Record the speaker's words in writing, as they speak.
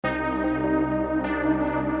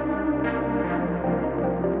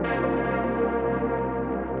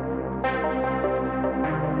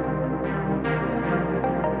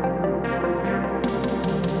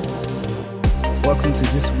welcome to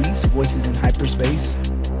this week's Voices in Hyperspace.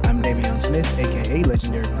 I'm Davion Smith, aka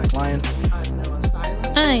Legendary Black Lion.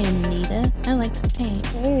 I am Nita. I like to paint.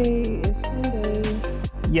 Hey, it's Sunday.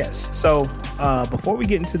 Yes, so before we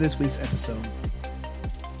get into this week's episode,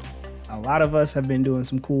 a lot of us have been doing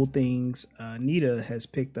some cool things. Nita has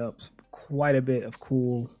picked up quite a bit of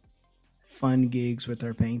cool, fun gigs with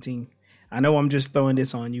her painting. I know I'm just throwing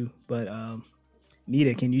this on you, but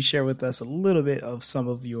Nita, can you share with us a little bit of some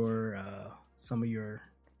of your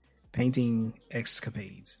painting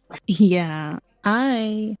escapades? Yeah,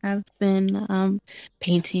 I have been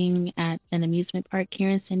painting at an amusement park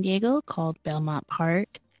here in San Diego called Belmont Park.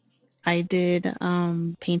 I did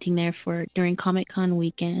painting there during Comic-Con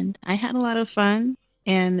weekend. I had a lot of fun,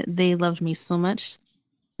 and they loved me so much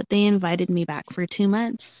that they invited me back for 2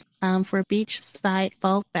 months for Beachside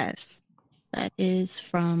Fall Fest. That is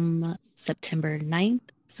from September 9th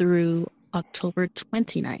through October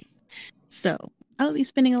 29th. So I'll be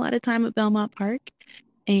spending a lot of time at Belmont Park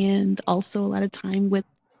and also a lot of time with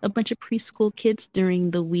a bunch of preschool kids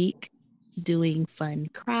during the week doing fun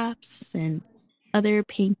crafts and other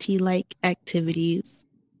painty-like activities.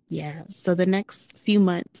 Yeah, so the next few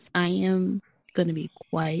months I am going to be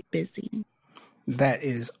quite busy. That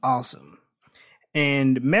is awesome.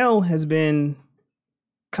 And Mel has been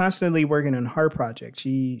constantly working on her project.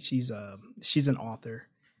 She's an author.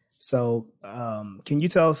 So can you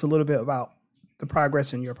tell us a little bit about the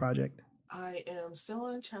progress in your project? I am still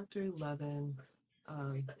on chapter 11.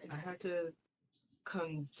 I had to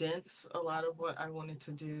condense a lot of what I wanted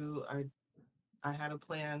to do. I had a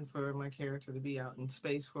plan for my character to be out in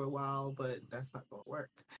space for a while, but that's not going to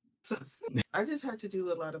work. So I just had to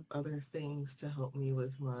do a lot of other things to help me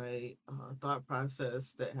with my thought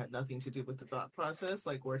process that had nothing to do with the thought process,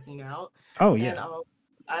 like working out. Oh, yeah. And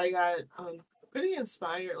I got pretty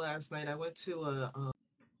inspired last night. I went to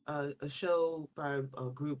a show by a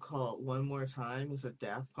group called One More Time. It's a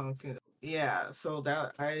Daft Punk. Yeah, so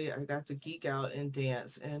that I got to geek out and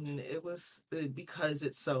dance, and it was because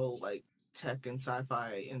it's so like tech and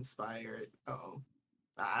sci-fi inspired.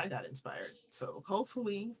 I got inspired. So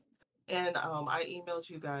hopefully. And I emailed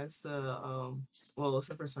you guys the well,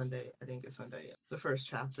 except for Sunday, I think it's Sunday, the first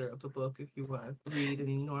chapter of the book if you want to read an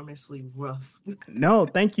enormously rough. No,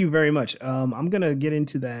 thank you very much. I'm gonna get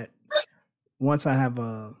into that once I have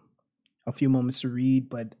a few moments to read,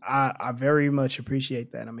 but I very much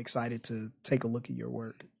appreciate that. I'm excited to take a look at your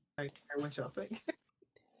work. I care what y'all think.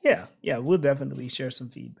 Yeah, we'll definitely share some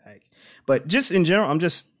feedback. But just in general, I'm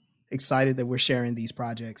just excited that we're sharing these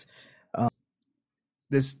projects.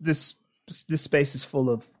 This space is full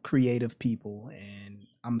of creative people, and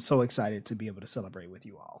I'm so excited to be able to celebrate with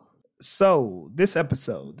you all. So this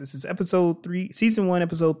is episode 3, season 1,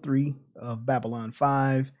 episode 3 of Babylon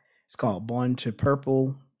 5. It's called Born to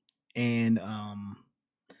Purple, and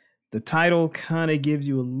the title kind of gives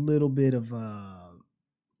you a little bit of a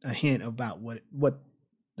hint about what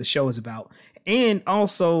the show is about. And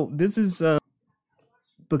also, this is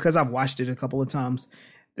because I've watched it a couple of times.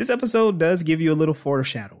 This episode does give you a little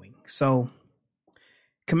foreshadowing. So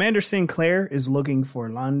Commander Sinclair is looking for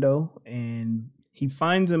Lando, and he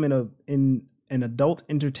finds him in an adult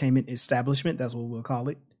entertainment establishment. That's what we'll call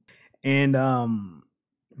it. And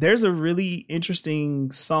there's a really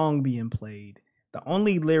interesting song being played. The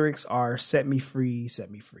only lyrics are "Set me free, set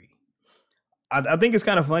me free." I think it's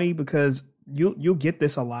kind of funny because you'll get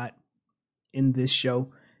this a lot in this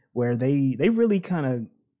show, where they really kind of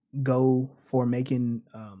go for making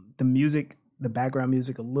the music, the background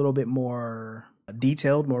music, a little bit more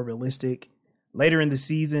detailed, more realistic. Later in the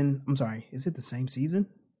season, I'm sorry, is it the same season?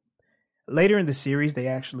 Later in the series, they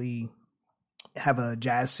actually have a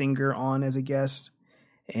jazz singer on as a guest,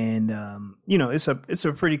 and it's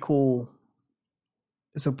a pretty cool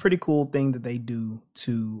thing that they do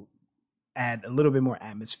to add a little bit more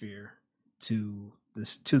atmosphere to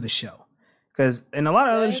the show. Because in a lot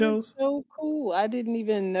of other shows, so cool. I didn't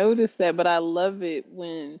even notice that, but I love it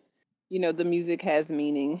when the music has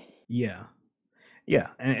meaning. Yeah,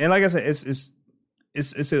 and like I said,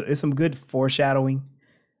 it's some good foreshadowing.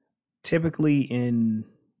 Typically in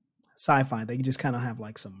sci-fi, they just kind of have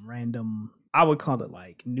like some random, I would call it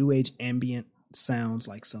like new age ambient sounds,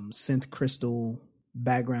 like some synth crystal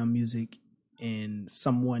background music, and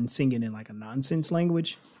someone singing in like a nonsense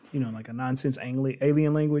language, like a nonsense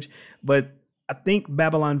alien language. But I think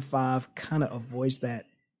Babylon 5 kind of avoids that,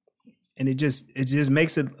 and it just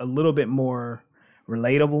makes it a little bit more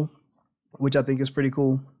relatable, which I think is pretty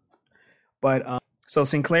cool. But so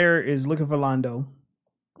Sinclair is looking for Lando,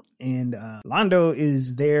 and Lando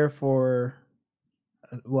is there for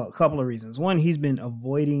a couple of reasons. One, he's been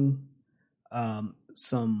avoiding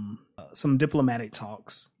some diplomatic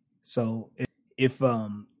talks. So if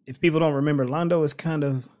people don't remember, Lando is kind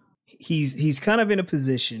of he's kind of in a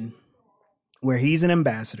position where he's an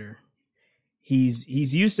ambassador.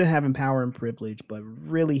 He's used to having power and privilege, but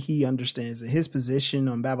really he understands that his position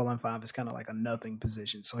on Babylon 5 is kind of like a nothing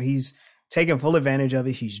position. So he's taking full advantage of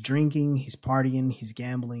it. He's drinking, he's partying, he's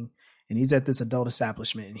gambling, and he's at this adult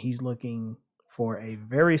establishment, and he's looking for a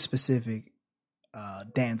very specific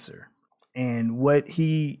dancer. And what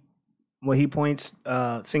he points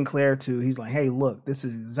Sinclair to, he's like, hey, look, this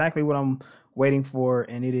is exactly what I'm waiting for,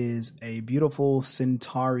 and it is a beautiful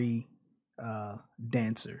Centauri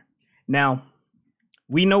dancer. Now,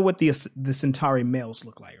 we know what the Centauri males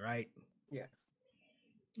look like, right? Yes.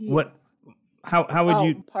 What? How would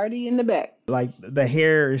you party in the back? Like the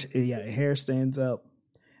hair? Yeah, the hair stands up.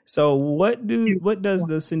 So what does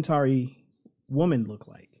the Centauri woman look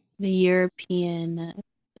like? The European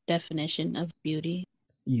definition of beauty.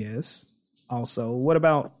 Yes. Also, what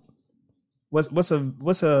about what's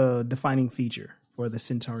a defining feature for the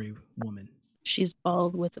Centauri woman? She's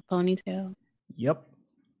bald with a ponytail. Yep.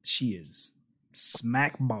 She is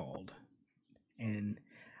smack bald. And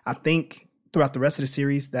I think throughout the rest of the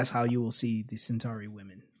series, that's how you will see the Centauri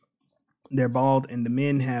women. They're bald, and the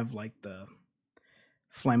men have like the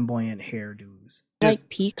flamboyant hairdos. Like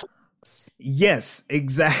peacocks. Yes,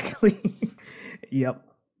 exactly. Yep.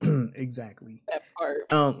 Exactly. That part.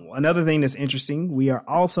 Another thing that's interesting, we are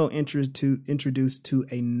also introduced to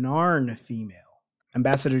a Narn female.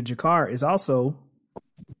 Ambassador Jakar is also,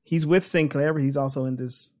 he's with Sinclair, but he's also in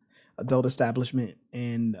this adult establishment.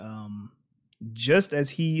 And just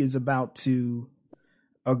as he is about to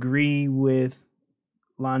agree with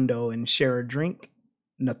Lando and share a drink,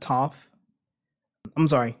 Kodar,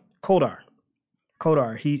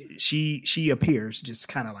 she appears just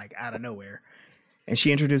kind of like out of nowhere, and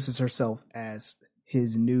she introduces herself as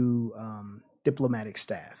his new diplomatic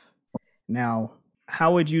staff. Now,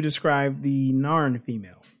 how would you describe the Narn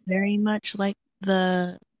female? Very much like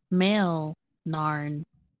the male Narn,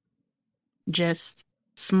 just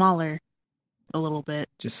smaller a little bit.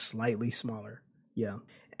 Just slightly smaller. Yeah.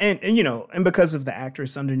 And because of the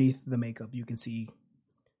actress underneath the makeup, you can see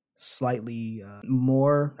slightly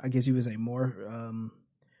more, I guess you would say more,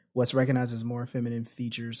 what's recognized as more feminine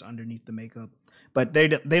features underneath the makeup. But they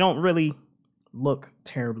don't really look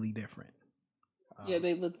terribly different. Yeah,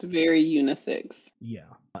 they looked very unisex. Yeah.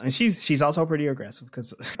 And she's also pretty aggressive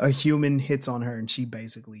because a human hits on her and she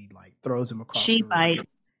basically like throws him across the room. Bites.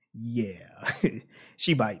 Yeah.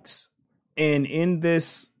 She bites. And in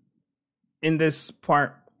this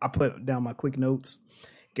part, I put down my quick notes.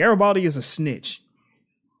 Garibaldi is a snitch.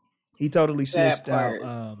 He totally snitched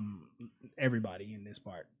out everybody in this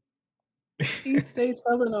part. He stays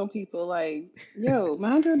telling on people like, yo,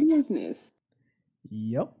 mind your business.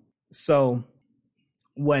 Yep. So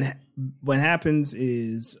what happens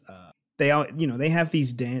is they have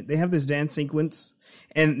this dance sequence,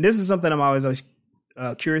 and this is something I'm always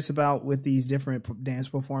curious about with these different dance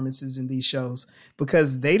performances in these shows,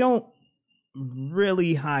 because they don't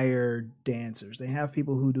really hire dancers. They have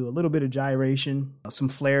people who do a little bit of gyration, some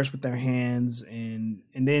flares with their hands, and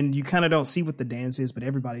then you kind of don't see what the dance is, but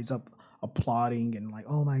everybody's up applauding and like,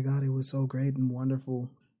 oh my God, it was so great and wonderful.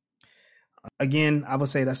 Again, I would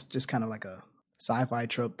say that's just kind of like a sci-fi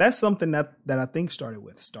trope. That's something that I think started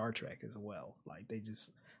with Star Trek as well. Like they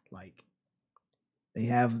just like, they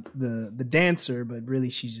have the dancer, but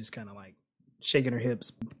really she's just kind of like shaking her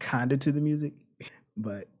hips kind of to the music,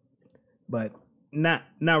 but not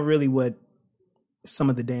really what some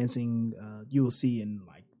of the dancing you will see in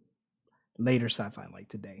like later sci-fi like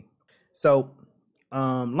today. So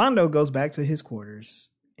Lando goes back to his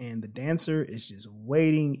quarters and the dancer is just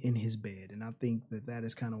waiting in his bed. And I think that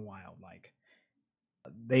is kind of wild. Like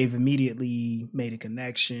they've immediately made a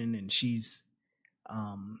connection and she's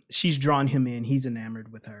drawn him in. He's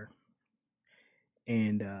enamored with her.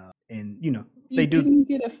 And they do. Didn't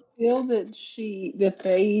get a feel that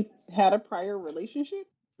they had a prior relationship,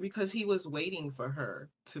 because he was waiting for her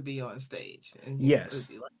to be on stage. And yes.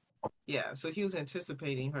 Yeah, so he was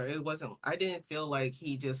anticipating her. I didn't feel like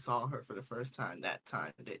he just saw her for the first time that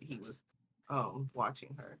he was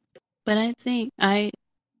watching her. But I think I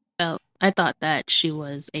thought that she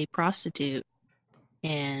was a prostitute,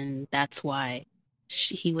 and that's why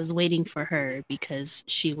he was waiting for her, because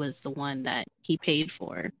she was the one that he paid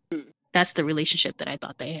for. That's the relationship that I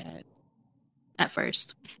thought they had at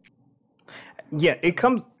first. Yeah,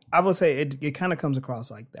 I would say it kind of comes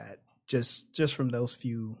across like that, just from those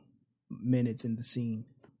few minutes in the scene.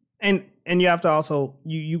 And you have to also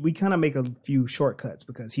we kind of make a few shortcuts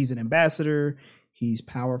because he's an ambassador. He's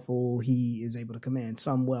powerful. He is able to command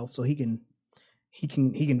some wealth, so he can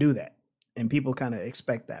do that. And people kind of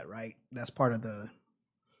expect that, right? That's part of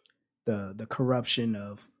the corruption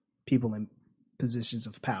of people in positions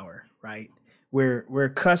of power, right? We're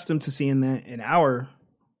accustomed to seeing that in our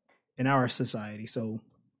society. So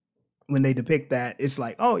when they depict that, it's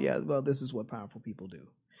like, oh yeah, well, this is what powerful people do.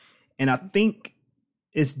 And I think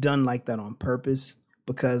it's done like that on purpose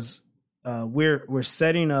because we're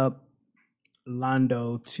setting up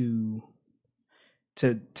Lando to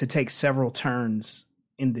take several turns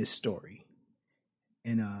in this story.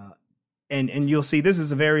 And you'll see this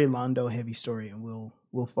is a very Lando heavy story, and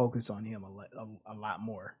we'll focus on him a lot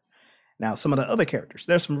more. Now, some of the other characters,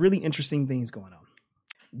 there's some really interesting things going on.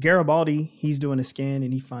 Garabaldi, he's doing a scan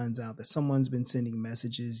and he finds out that someone's been sending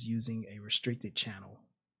messages using a restricted channel.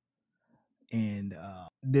 And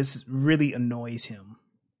this really annoys him.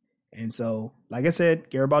 And so, like I said,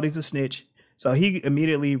 Garibaldi's a snitch. So he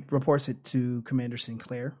immediately reports it to Commander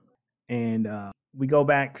Sinclair. And we go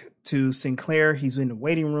back to Sinclair. He's in the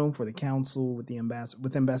waiting room for the council with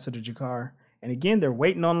Ambassador Jakar. And again, they're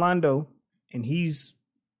waiting on Lando, and he's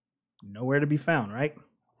nowhere to be found, right?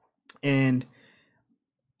 And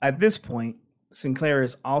at this point, Sinclair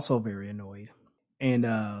is also very annoyed. And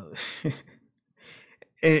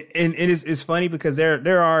it's funny because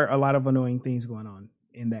there are a lot of annoying things going on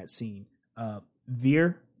in that scene.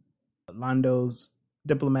 Veer, Lando's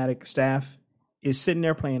diplomatic staff, is sitting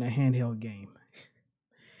there playing a handheld game.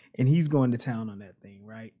 And he's going to town on that thing,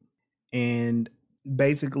 right? And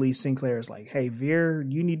basically Sinclair is like, hey, Veer,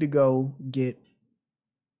 you need to go get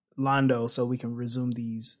Lando so we can resume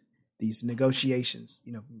these negotiations,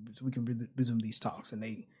 so we can resume these talks. And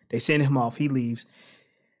they send him off. He leaves.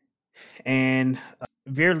 And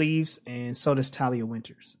Veer leaves, and so does Talia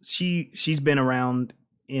Winters. She's been around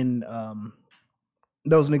in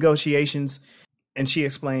those negotiations, and she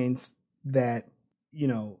explains that,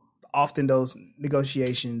 often those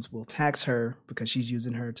negotiations will tax her because she's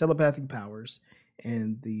using her telepathic powers,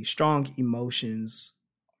 and the strong emotions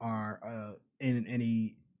are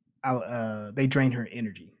they drain her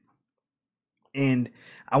energy. And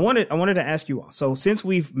I wanted to ask you all. So since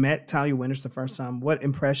we've met Talia Winters the first time, what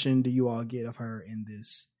impression do you all get of her in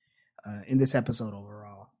this episode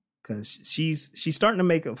overall? Because she's starting to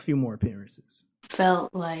make a few more appearances.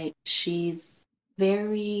 Felt like she's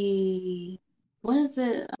very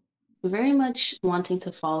much wanting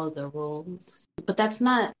to follow the rules, but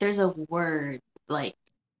there's a word, like,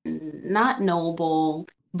 not noble,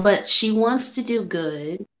 but she wants to do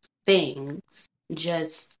good things,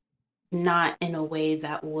 just not in a way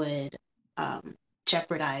that would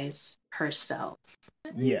jeopardize herself.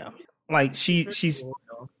 Yeah, like she's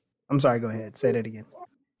loyal. I'm sorry, go ahead, say that again.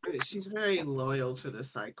 She's very loyal to the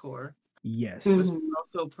Psych Corps. Yes. But she's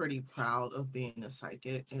also pretty proud of being a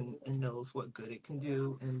psychic and knows what good it can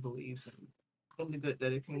do and believes in the good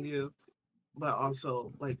that it can do. But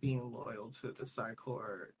also, like, being loyal to the Psych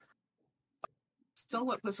Corps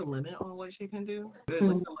somewhat puts a limit on what she can do. Like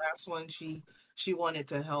the last one, she wanted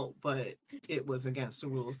to help, but it was against the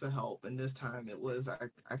rules to help. And this time it was,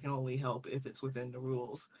 I can only help if it's within the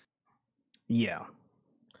rules. Yeah.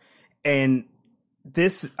 And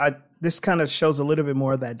this kind of shows a little bit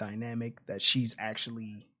more of that dynamic that she's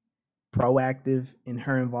actually proactive in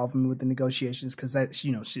her involvement with the negotiations, because that's,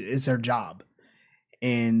 it's her job.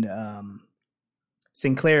 And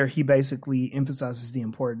Sinclair, he basically emphasizes the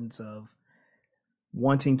importance of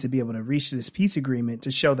wanting to be able to reach this peace agreement to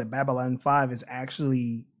show that Babylon 5 is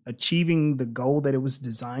actually achieving the goal that it was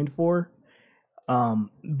designed for.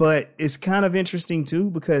 But it's kind of interesting too,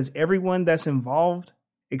 because everyone that's involved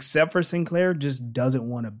except for Sinclair just doesn't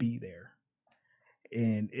want to be there.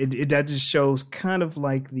 And it that just shows kind of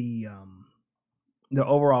like the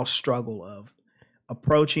overall struggle of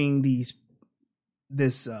approaching this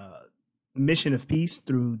mission of peace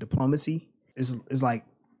through diplomacy is like,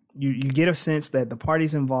 you get a sense that the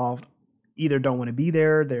parties involved either don't want to be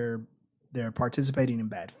there, they're participating in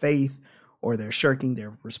bad faith, or they're shirking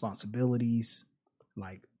their responsibilities,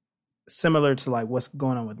 like similar to like what's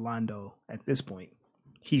going on with Lando at this point.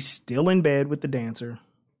 He's still in bed with the dancer,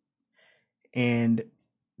 and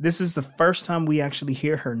this is the first time we actually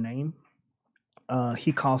hear her name.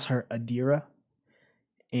 He calls her Adira,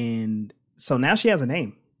 and so now she has a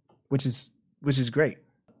name, which is great.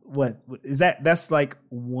 What is that? That's like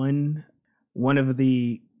one of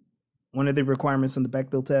the requirements on the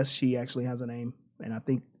Bechdel test. She actually has a name, and I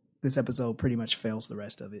think this episode pretty much fails the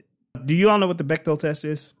rest of it. Do you all know what the Bechdel test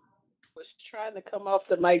is? I was trying to come off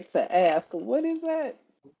the mic to ask, what is that?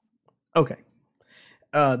 Okay.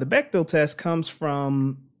 The Bechdel test comes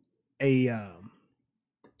from a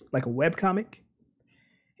webcomic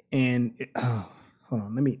And hold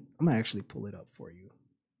on, I'm gonna actually pull it up for you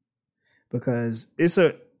because it's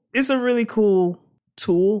a really cool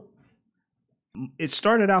tool. It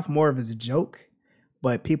started off more of as a joke,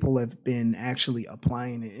 but people have been actually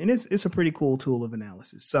applying it, and it's a pretty cool tool of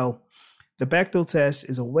analysis. So the Bechdel test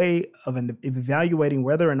is a way of evaluating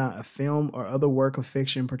whether or not a film or other work of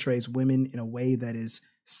fiction portrays women in a way that is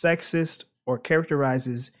sexist or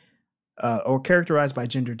characterized by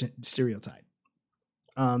gender stereotype.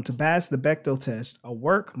 To pass the Bechdel test, a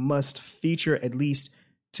work must feature at least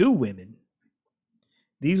 2 women.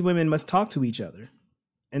 These women must talk to each other,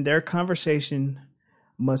 and their conversation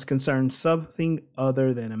must concern something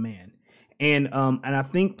other than a man. And I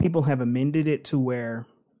think people have amended it to where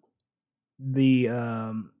the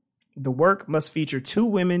work must feature 2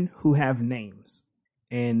 women who have names,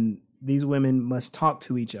 and these women must talk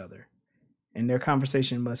to each other, and their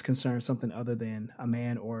conversation must concern something other than a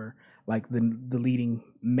man or like the leading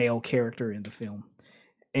male character in the film.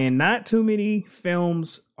 And not too many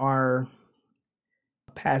films are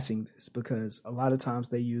passing this because a lot of times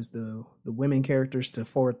they use the women characters to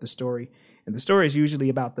forward the story, and the story is usually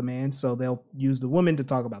about the man, so they'll use the woman to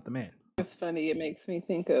talk about the man. It's funny. It makes me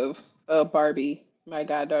think of Barbie. My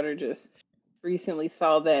goddaughter just recently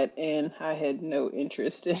saw that, and I had no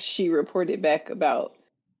interest. And she reported back about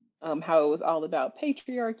how it was all about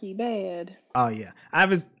patriarchy bad. Oh yeah, I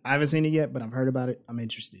haven't seen it yet, but I've heard about it. I'm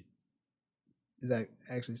interested. That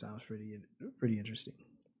actually sounds pretty interesting.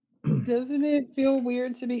 Doesn't it feel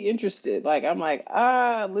weird to be interested? Like I'm like,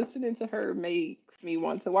 listening to her makes me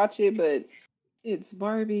want to watch it, but it's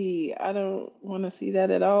Barbie. I don't want to see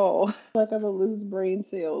that at all. Like I'm gonna lose brain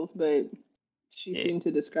cells, but she seemed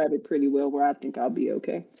to describe it pretty well where I think I'll be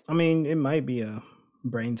okay. I mean, it might be a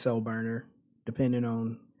brain cell burner depending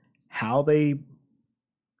on how they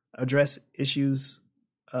address issues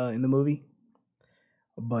in the movie.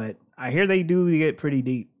 But I hear they do get pretty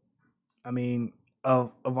deep. I mean,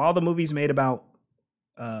 of all the movies made about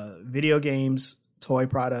video games, toy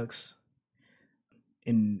products,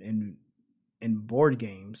 and board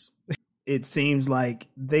games, it seems like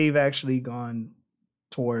they've actually gone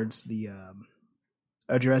towards the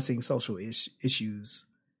addressing social issues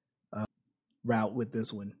route with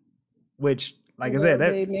this one, which, like I said,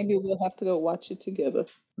 that maybe we'll have to go watch it together.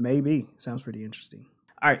 Maybe. Sounds pretty interesting.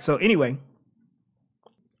 All right, so anyway,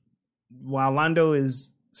 while Lando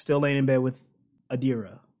is still laying in bed with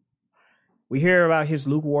Adira, we hear about his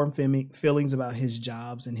lukewarm feelings about his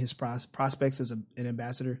jobs and his prospects as an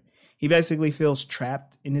ambassador. He basically feels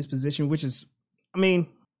trapped in his position, which is, I mean,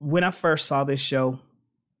 when I first saw this show,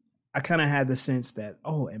 I kind of had the sense that,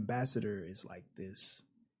 ambassador is like this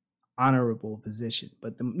honorable position.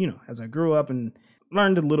 But, as I grew up and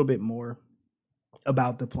learned a little bit more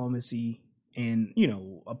about diplomacy and,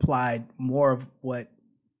 applied more of what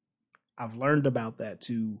I've learned about that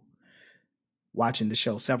to watching the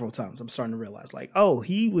show several times, I'm starting to realize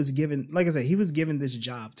he was given this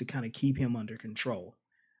job to kind of keep him under control.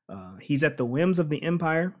 He's at the whims of the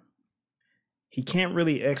Empire. He can't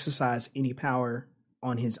really exercise any power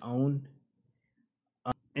on his own.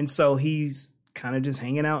 And so he's kind of just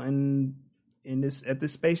hanging out at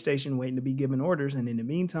this space station waiting to be given orders. And in the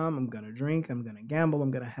meantime, I'm going to drink, I'm going to gamble,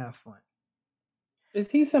 I'm going to have fun. Is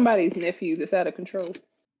he somebody's nephew that's out of control?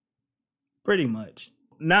 Pretty much.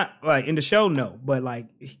 Not like in the show, no, but like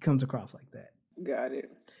he comes across like that. Got it.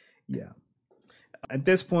 Yeah. At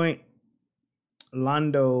this point,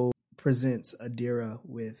 Lando presents Adira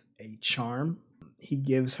with a charm. He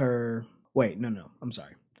gives her... Wait, no, I'm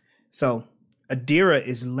sorry. So Adira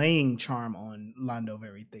is laying charm on Lando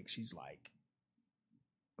very thick. She's like,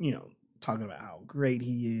 talking about how great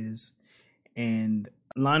he is. And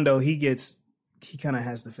Lando, he kind of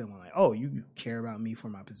has the feeling like, you care about me for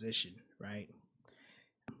my position, right?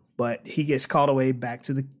 But he gets called away back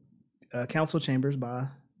to the council chambers by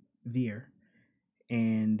Veer.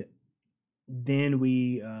 And then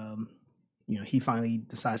we, he finally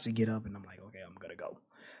decides to get up, and I'm like, okay, I'm going to go.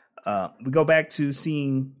 We go back to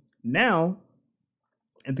seeing now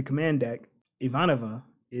at the command deck, Ivanova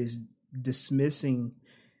is dismissing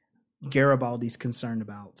Garibaldi's concern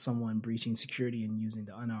about someone breaching security and using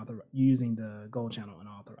the gold channel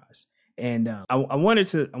unauthorized. And I wanted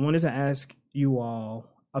to ask you all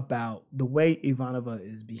about the way Ivanova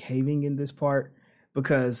is behaving in this part,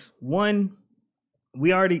 because one, I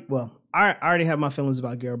already have my feelings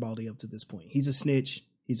about Garibaldi up to this point. He's a snitch,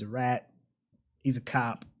 he's a rat, he's a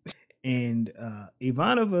cop, and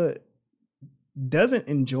Ivanova doesn't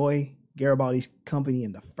enjoy Garibaldi's company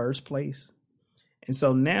in the first place. And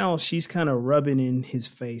so now she's kind of rubbing in his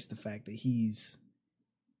face the fact that he's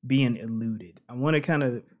being eluded. I want to kind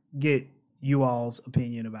of get you all's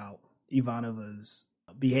opinion about Ivanova's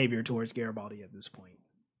behavior towards Garibaldi at this point.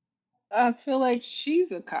 I feel like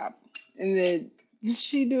she's a cop and that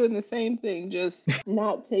she doing the same thing, just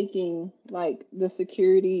not taking like the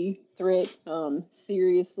security threat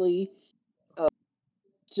seriously.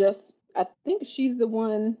 Just I think she's the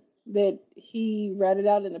one that he ratted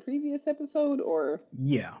out in the previous episode, or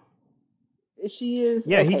Yeah. she is.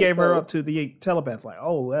 Yeah, he Okay, gave her so up to the telepath, like,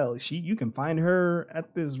 oh well, you can find her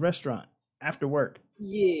at this restaurant after work.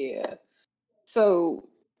 yeah. So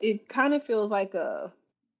it kind of feels like a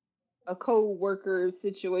co-worker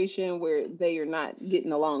situation where they are not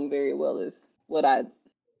getting along very well is what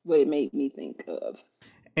it made me think of.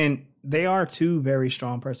 And they are two very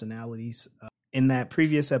strong personalities. In that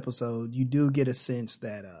previous episode, you do get a sense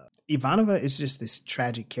that Ivanova is just this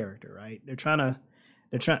tragic character, right? They're trying,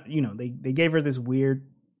 they gave her this weird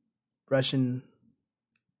Russian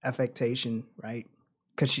affectation, right?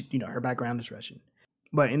 Because she, her background is Russian.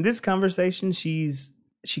 But in this conversation, she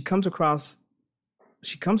comes across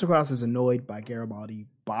as annoyed by Garibaldi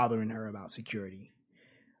bothering her about security.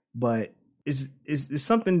 But is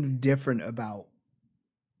something different about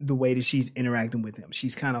the way that she's interacting with him.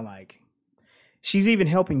 She's kind of like, she's even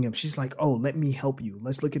helping him. She's like, "Oh, let me help you.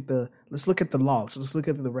 Let's look at the logs. Let's look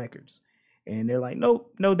at the records." And they're like,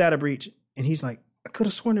 "Nope, no data breach." And he's like, "I could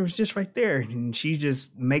have sworn it was just right there." And she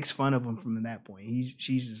just makes fun of him from that point.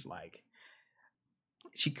 She's just like,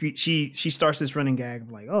 she starts this running gag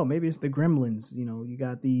of like, "Oh, maybe it's the gremlins. You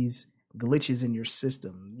got these glitches in your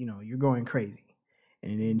system. You're going crazy."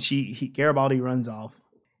 And then Garibaldi runs off,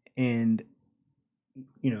 and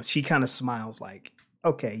she kind of smiles like,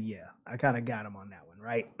 "Okay, yeah, I kind of got him on that one,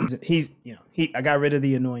 right?" I got rid of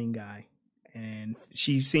the annoying guy, and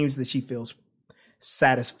she seems that she feels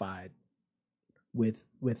satisfied with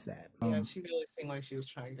that. Yeah, she really seemed like she was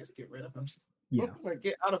trying to just get rid of him. Yeah, like,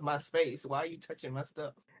 get out of my space. Why are you touching my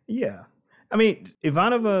stuff? Yeah, I mean,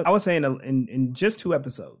 Ivanova, I would say in just 2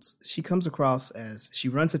 episodes, she comes across as she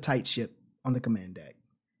runs a tight ship on the command deck.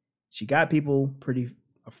 She got people pretty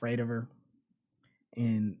afraid of her.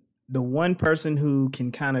 And the one person who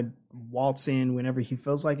can kind of waltz in whenever he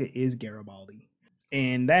feels like it is Garibaldi.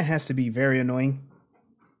 And that has to be very annoying.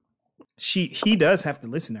 He does have to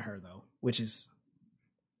listen to her, though, which is,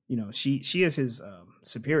 she is his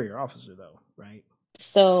superior officer, though, right?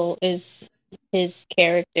 So is his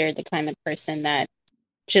character the kind of person that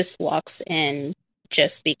just walks in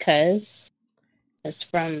just because? Because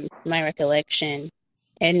from my recollection,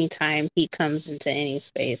 anytime he comes into any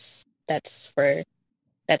space, that's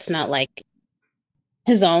not like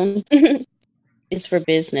his own. It's for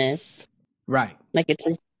business. Right. Like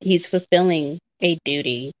he's fulfilling a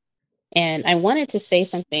duty. And I wanted to say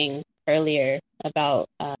something earlier about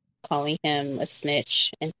calling him a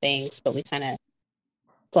snitch and things, but we kind of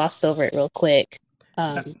glossed over it real quick.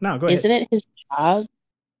 No, go ahead. Isn't it his job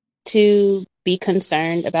to be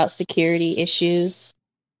concerned about security issues?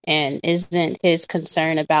 And isn't his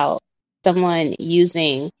concern about someone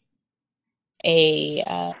using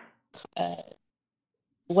a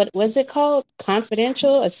what was it called?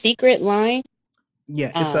 Confidential, a secret line?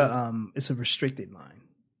 Yeah, it's a restricted line.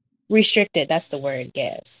 Restricted, that's the word,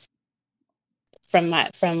 yes. From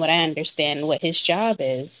what I understand, what his job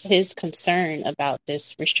is, his concern about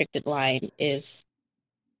this restricted line is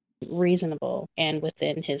reasonable and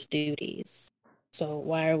within his duties. So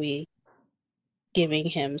why are we giving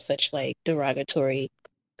him such like derogatory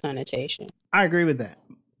connotation? I agree with that.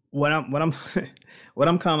 What I'm what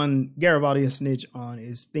I'm calling Garibaldi a snitch on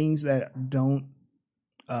is things that don't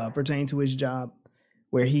pertain to his job,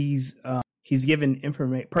 where he's given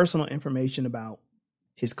personal information about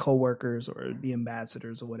his coworkers or the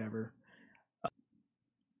ambassadors or whatever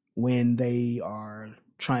when they are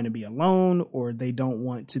trying to be alone or they don't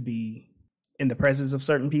want to be in the presence of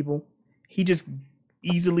certain people. He just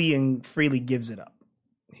easily and freely gives it up.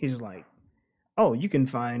 He's like, "Oh, you can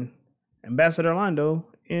find Ambassador Lando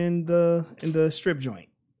in the strip joint.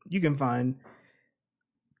 You can find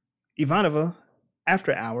Ivanova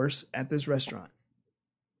after hours at this restaurant."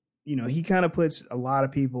 He kind of puts a lot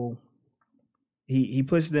of people, he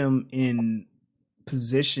puts them in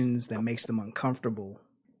positions that makes them uncomfortable,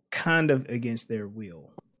 kind of against their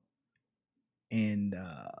will. And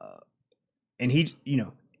he,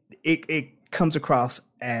 it comes across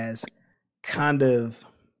as kind of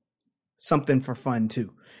something for fun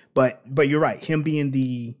too. But you're right. Him being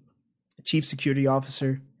the chief security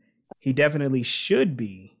officer, he definitely should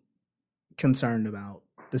be concerned about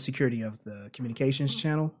the security of the communications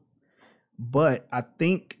channel. But I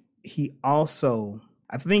think he also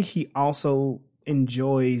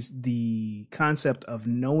enjoys the concept of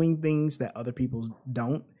knowing things that other people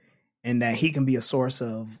don't and that he can be a source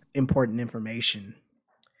of important information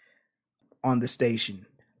on the station.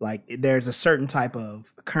 Like there's a certain type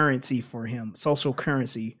of currency for him, social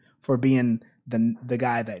currency for being the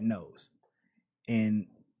guy that knows. And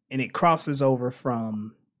it crosses over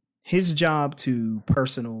from his job to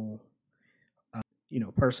personal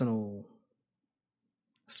personal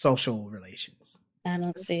social relations. I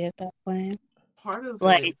don't see it that way. Part of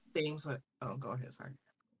Like it seems like, oh, go ahead, sorry.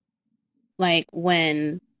 like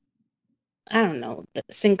when I don't know,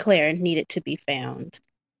 Sinclair needed to be found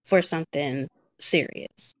for something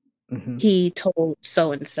serious. Mm-hmm. He told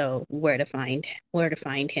so and so where to find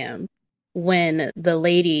him. When the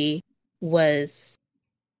lady was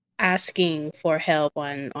asking for help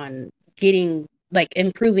on getting like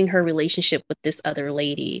improving her relationship with this other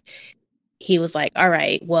lady, he was like, all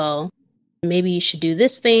right, well, maybe you should do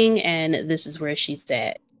this thing, and this is where she's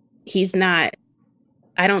at. He's not,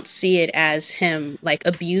 I don't see it as him like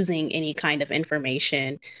abusing any kind of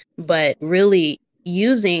information, but really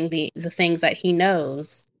using the things that he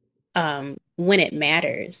knows when it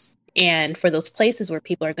matters. And for those places where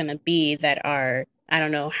people are going to be that are, I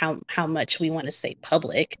don't know how much we want to say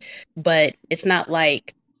public, but it's not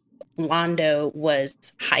like Lando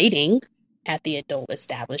was hiding at the adult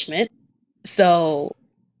establishment. So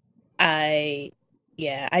I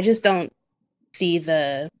just don't see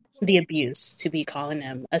the abuse to be calling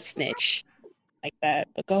him a snitch like that.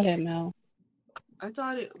 But go ahead, Mel. I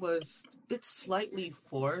thought it's slightly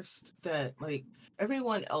forced that like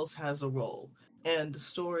everyone else has a role and the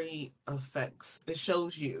story it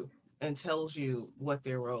shows you and tells you what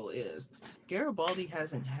their role is. Garibaldi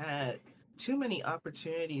hasn't had too many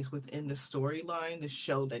opportunities within the storyline to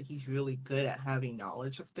show that he's really good at having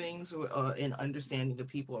knowledge of things and understanding the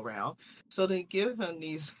people around. So they give him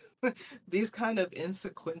these these kind of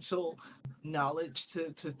insequential knowledge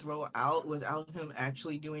to throw out without him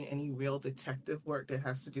actually doing any real detective work that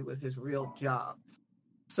has to do with his real job.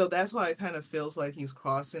 So that's why it kind of feels like he's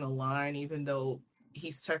crossing a line, even though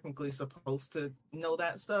he's technically supposed to know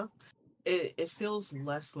that stuff. It feels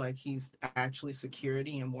less like he's actually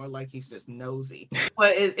security and more like he's just nosy.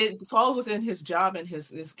 But it falls within his job and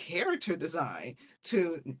his character design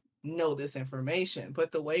to know this information.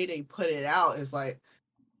 But the way they put it out is like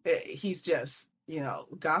he's just,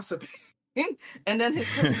 gossiping. And then his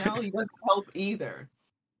personality doesn't help either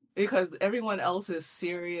because everyone else is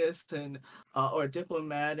serious and or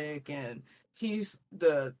diplomatic, and he's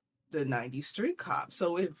the 90s street cop.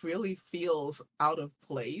 So it really feels out of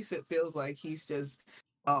place. It feels like he's just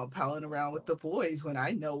palling around with the boys when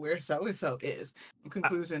I know where so and so is. In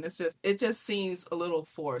conclusion, it just seems a little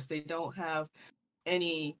forced. They don't have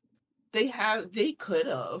any. They could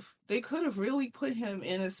have really put him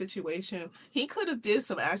in a situation. He could have did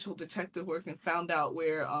some actual detective work and found out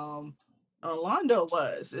where Lando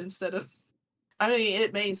was instead of, I mean,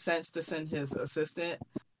 it made sense to send his assistant,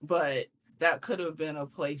 but that could have been a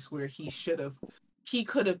place where he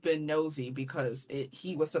could have been nosy because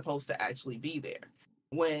he was supposed to actually be there.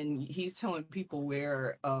 When he's telling people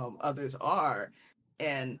where others are,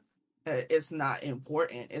 and it's not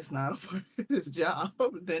important, it's not a part of his job,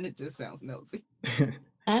 then it just sounds nosy.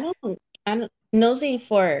 I don't nosy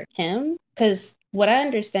for him, because what I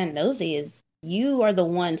understand nosy is you are the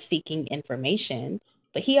one seeking information,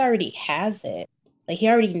 but he already has it. Like he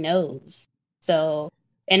already knows. So,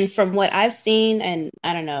 and from what I've seen, and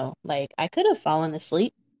I don't know, like I could have fallen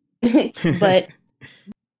asleep, but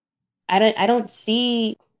I don't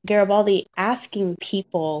see Garibaldi asking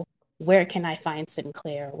people, where can I find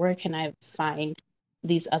Sinclair? Where can I find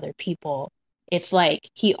these other people? It's like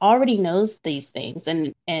he already knows these things,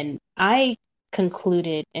 and I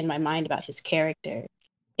concluded in my mind about his character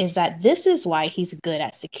is that this is why he's good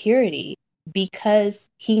at security, because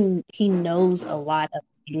he knows a lot of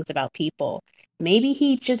things about people. Maybe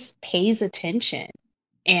he just pays attention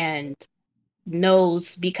and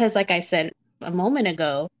knows, because like I said a moment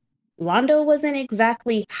ago, Lando wasn't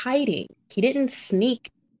exactly hiding. He didn't sneak.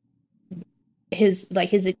 His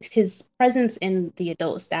presence in the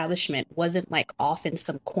adult establishment wasn't like off in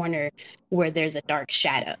some corner where there's a dark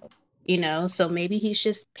shadow, so maybe he's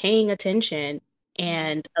just paying attention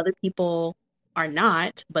and other people are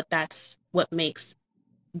not, but that's what makes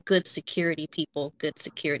good security people. It's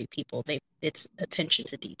attention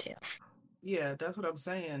to detail. Yeah, that's what I'm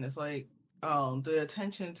saying. It's like the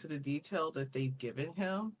attention to the detail that they've given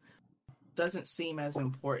him doesn't seem as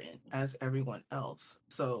important as everyone else.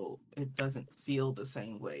 So it doesn't feel the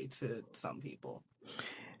same way to some people.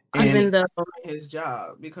 Even though his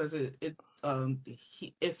job, because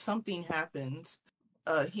if something happens,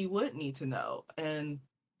 he would need to know. And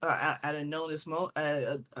at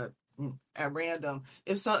a at random.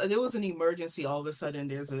 If there was an emergency, all of a sudden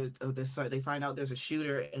they find out there's a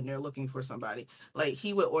shooter and they're looking for somebody. Like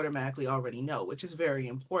he would automatically already know, which is very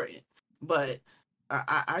important. But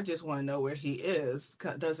I just want to know where he is.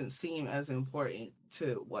 Doesn't seem as important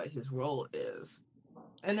to what his role is.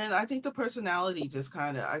 And then I think the personality just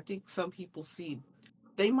I think some people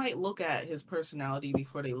they might look at his personality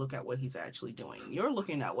before they look at what he's actually doing. You're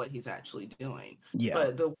looking at what he's actually doing. Yeah.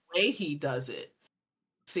 But the way he does it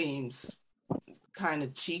seems kind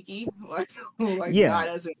of cheeky, like not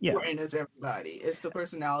as important as everybody. It's the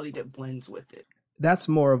personality that blends with it. That's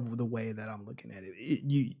more of the way that I'm looking at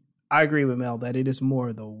it. I agree with Mel that it is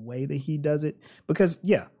more the way that he does it, because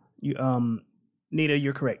Nita,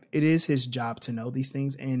 you're correct. It is his job to know these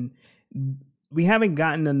things, and we haven't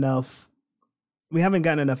gotten enough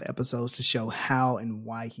episodes to show how and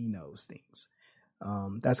why he knows things.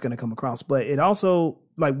 That's going to come across, but it also,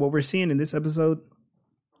 like what we're seeing in this episode,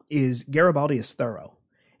 is Garibaldi is thorough,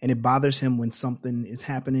 and it bothers him when something is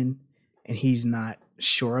happening and he's not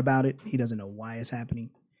sure about it. He doesn't know why it's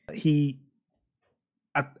happening.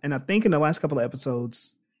 I think in the last couple of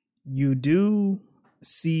episodes, you do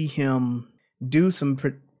see him do some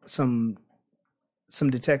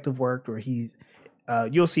detective work, or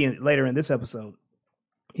you'll see later in this episode,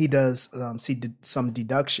 he does some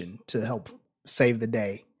deduction to help save the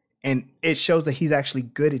day. And it shows that he's actually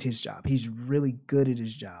good at his job. He's really good at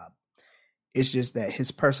his job. It's just that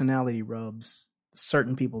his personality rubs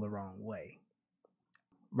certain people the wrong way.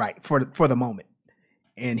 Right. For the moment.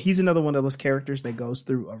 And he's another one of those characters that goes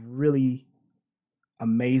through a really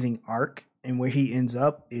amazing arc, and where he ends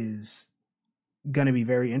up is going to be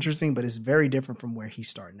very interesting, but it's very different from where he's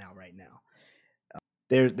starting out right now.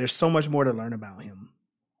 There's so much more to learn about him.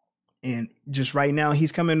 And just right now,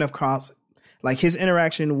 he's coming across, like, his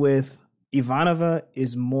interaction with Ivanova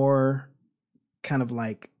is more kind of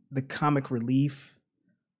like the comic relief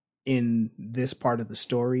in this part of the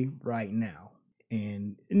story right now.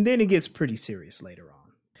 And then it gets pretty serious later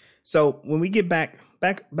on. So when we get back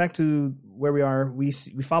to where we are, we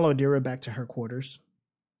follow Adira back to her quarters.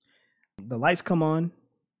 The lights come on.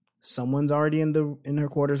 Someone's already in her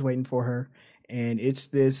quarters waiting for her. And it's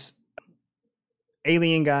this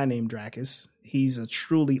alien guy named Dracus. He's a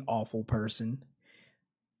truly awful person.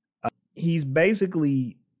 He's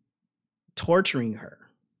basically torturing her.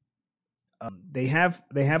 They have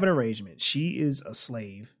an arrangement. She is a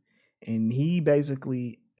slave, and he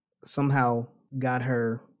basically somehow got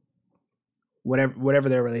her, whatever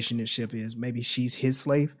their relationship is. Maybe she's his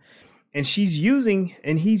slave, and he's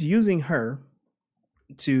using her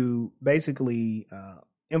to basically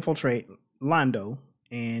infiltrate Lando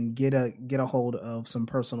and get a hold of some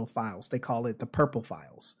personal files. They call it the Purple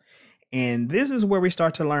Files. And this is where we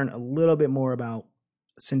start to learn a little bit more about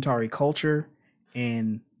Centauri culture,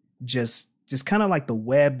 and just kind of like the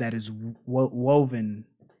web that is woven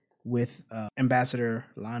with Ambassador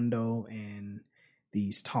Lando and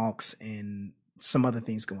these talks and some other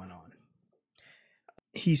things going on.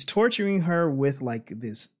 He's torturing her with like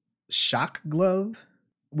this shock glove,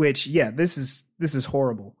 which, this is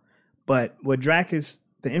horrible. But what the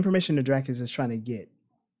information that Dracus is trying to get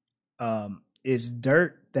is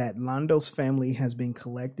dirt that Lando's family has been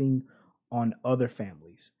collecting on other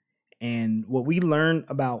families. And what we learn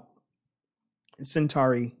about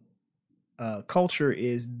Centauri culture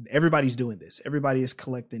is everybody's doing this. Everybody is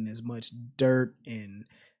collecting as much dirt and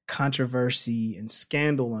controversy and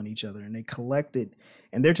scandal on each other, and they collect it,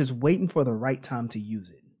 and they're just waiting for the right time to use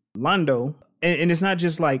it. Lando, and it's not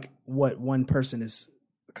just like what one person is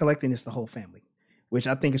collecting, it's the whole family, which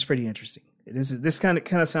I think is pretty interesting. This kind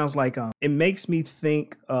of sounds like it makes me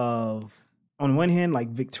think of, on one hand, like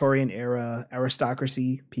Victorian era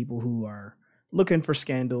aristocracy, people who are looking for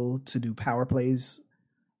scandal to do power plays,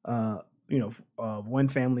 one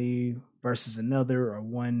family versus another, or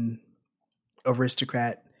one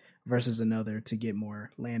aristocrat versus another to get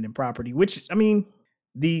more land and property. Which, I mean,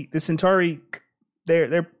 the Centauri,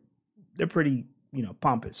 they're pretty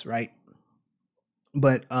pompous, right?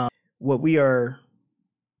 But what we're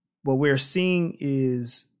seeing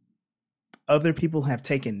is other people have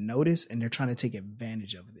taken notice, and they're trying to take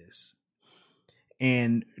advantage of this.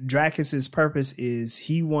 And Dracus's purpose is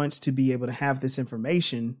he wants to be able to have this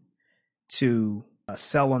information to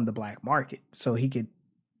sell on the black market, so he could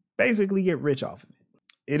basically get rich off of it.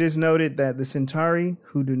 It is noted that the Centauri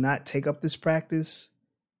who do not take up this practice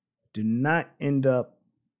do not end up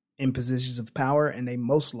in positions of power, and they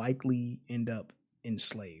most likely end up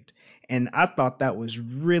enslaved. And I thought that was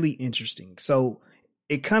really interesting. So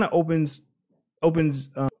it kind of opens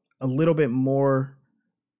a little bit more.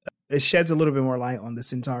 It sheds a little bit more light on the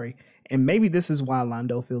Centauri And maybe this is why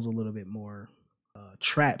Lando feels a little bit more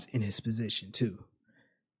trapped in his position too.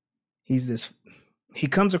 He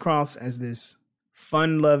comes across as this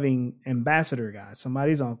fun-loving ambassador guy,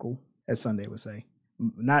 somebody's uncle, as Sunday would say.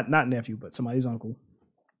 Not nephew, but somebody's uncle.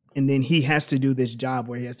 And then he has to do this job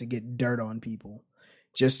where he has to get dirt on people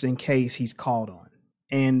just in case he's called on.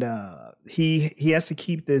 And he has to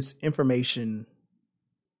keep this information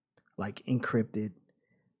like encrypted.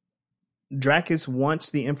 Dracus wants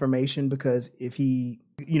the information because if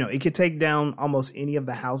it could take down almost any of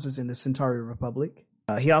the houses in the Centauri Republic.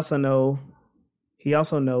 He also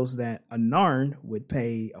knows that a Narn would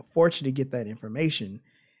pay a fortune to get that information.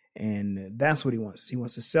 And that's what he wants. He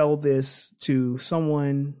wants to sell this to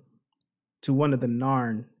one of the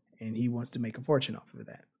Narn, and he wants to make a fortune off of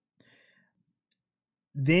that.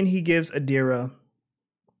 Then he gives Adira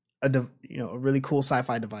a really cool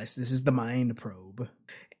sci-fi device. This is the Mind Probe.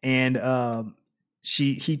 And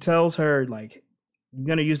he tells her, like, you're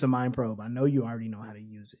going to use the Mind Probe. I know you already know how to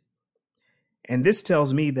use it. And this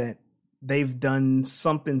tells me that they've done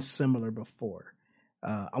something similar before.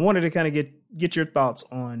 I wanted to kind of get your thoughts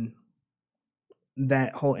on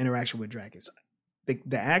that whole interaction with Dracus.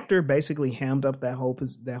 The actor basically hammed up that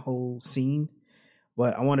whole scene,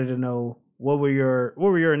 but I wanted to know what were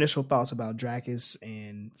your initial thoughts about Dracus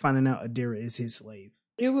and finding out Adira is his slave.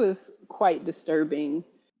 It was quite disturbing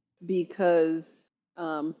because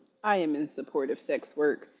I am in support of sex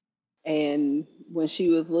work, and when she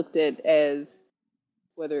was looked at as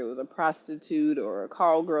whether it was a prostitute or a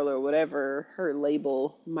call girl or whatever her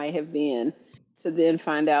label might have been, to then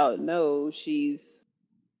find out, no, she's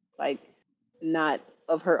like not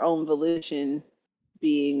of her own volition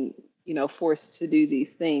being, forced to do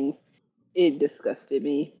these things, it disgusted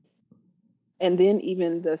me. And then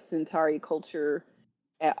even the Centauri culture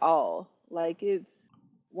at all. Like, it's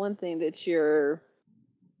one thing that you're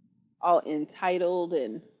all entitled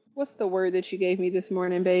and what's the word that you gave me this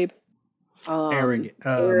morning, babe? Arrogant.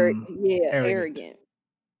 Arrogant.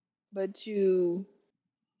 But you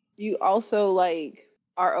also like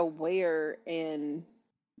are aware and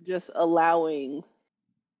just allowing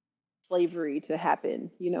slavery to happen,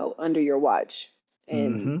 under your watch.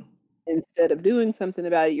 And instead of doing something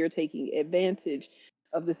about it, you're taking advantage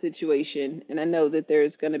of the situation. And I know that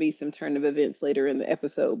there's going to be some turn of events later in the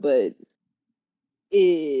episode, but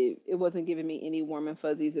it wasn't giving me any warm and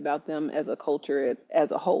fuzzies about them as a culture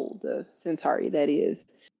as a whole, the Centauri, that is.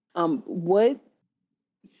 What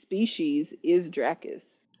species is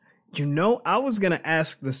Dracus? I was going to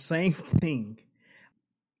ask the same thing.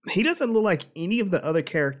 He doesn't look like any of the other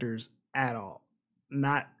characters at all.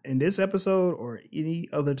 Not in this episode or any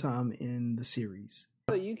other time in the series.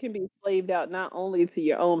 So you can be slaved out not only to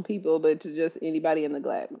your own people, but to just anybody in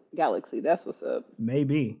the galaxy. That's what's up.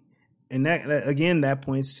 Maybe. And that again, that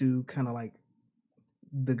points to kind of like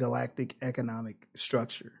the galactic economic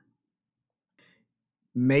structure.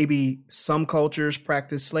 Maybe some cultures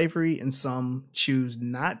practice slavery and some choose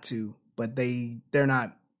not to, but they're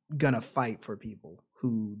not gonna fight for people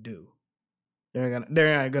who do. They're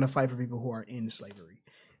not gonna fight for people who are in slavery.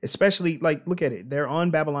 Especially, like, look at it. They're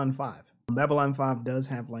on Babylon 5. Babylon 5 does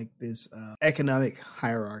have like this economic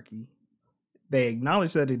hierarchy. They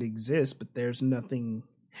acknowledge that it exists, but there's nothing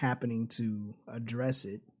happening to address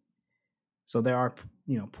it. So there are,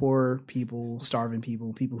 poor people, starving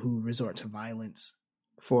people, people who resort to violence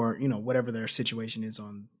for, whatever their situation is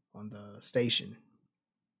on the station.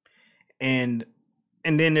 And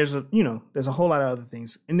then there's a whole lot of other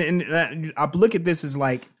things. And I look at this as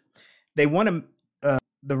like they want to,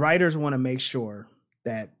 the writers want to make sure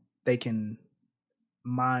that they can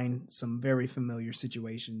mine some very familiar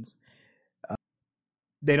situations.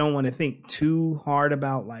 They don't want to think too hard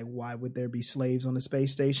about like, why would there be slaves on a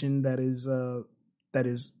space station that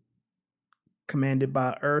is commanded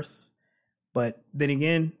by Earth? But then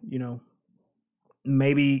again,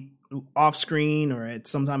 maybe off screen or at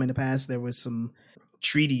some time in the past, there was some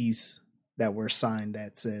treaties that were signed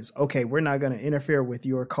that says, okay, we're not going to interfere with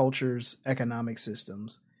your culture's economic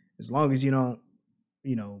systems as long as you don't,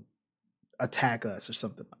 attack us or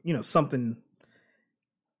something,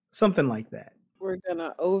 something like that. We're going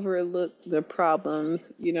to overlook the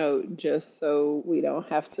problems, just so we don't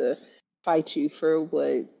have to fight you for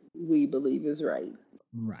what we believe is right.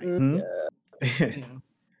 Right. Yeah.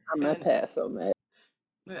 I'm going to pass on that.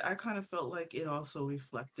 I kind of felt like it also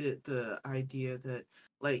reflected the idea that,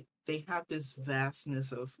 like, they have this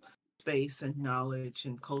vastness of space and knowledge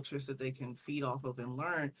and cultures that they can feed off of and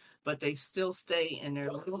learn, but they still stay in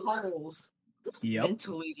their little holes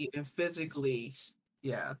mentally and physically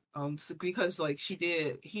Yeah. Because like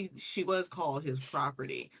she was called his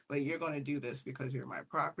property, but you're going to do this because you're my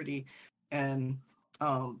property, and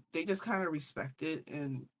they just kind of respect it,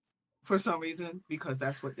 and for some reason because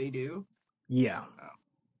that's what they do. Yeah.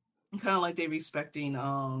 Kind of like they respecting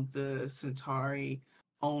the Centauri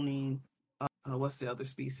owning what's the other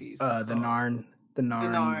species? The Narn. The The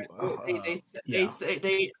Narn. Nard. They they,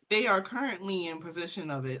 Yeah. they are currently in possession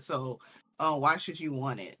of it, so why should you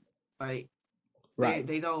want it? Like Right.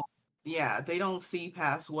 they don't, yeah, they don't see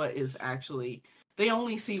past what is actually, they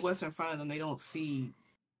only see what's in front of them. They don't see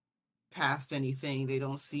past anything. They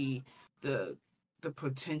don't see the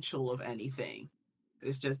potential of anything.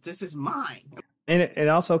 It's just, this is mine. And it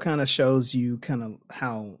also kind of shows you kind of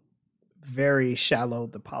how very shallow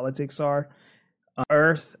the politics are.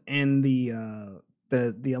 Earth and the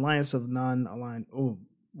Alliance of Non-Aligned,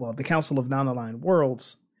 the Council of Non-Aligned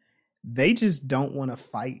Worlds, they just don't want to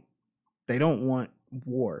fight. They don't want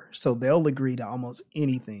war, so they'll agree to almost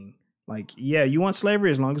anything. Like, yeah, you want slavery,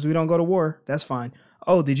 as long as we don't go to war, that's fine.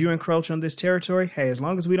 Oh, did you encroach on this territory? Hey, as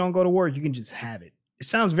long as we don't go to war, you can just have it. It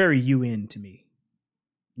sounds very UN to me.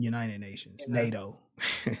 United Nations, yeah. NATO.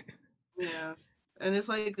 Yeah, and it's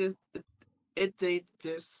like this.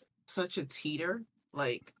 There's such a teeter.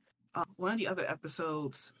 Like one of the other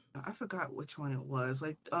episodes, I forgot which one it was.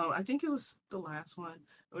 Like I think it was the last one,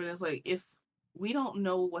 where it's like, if we don't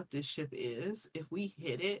know what this ship is, if we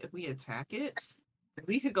hit it, if we attack it,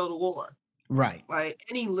 we could go to war. Right. Like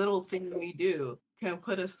any little thing we do can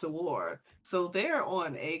put us to war. So they're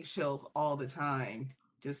on eggshells all the time,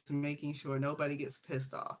 just making sure nobody gets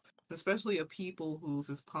pissed off. Especially a people who's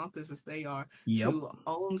as pompous as they are, to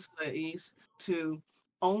own slaves, to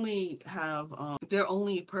only have their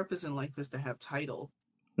only purpose in life is to have title.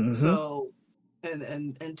 Mm-hmm. So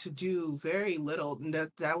and to do very little. And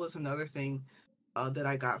that was another thing that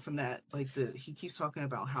I got from that. Like he keeps talking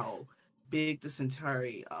about how big the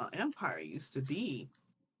Centauri empire used to be,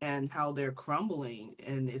 and how they're crumbling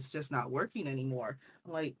and it's just not working anymore.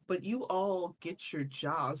 Like, but you all get your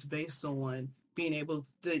jobs based on being able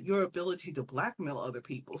to, your ability to blackmail other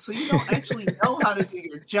people. So you don't actually know how to do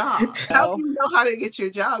your job. How do you know how to get your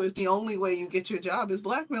job if the only way you get your job is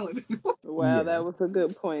blackmailing people? Wow, yeah. That was a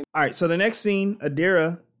good point. All right, so the next scene,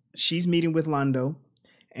 Adira, she's meeting with Lando.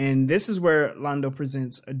 And this is where Lando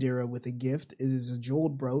presents Adira with a gift. It is a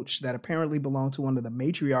jeweled brooch that apparently belonged to one of the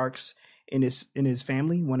matriarchs in his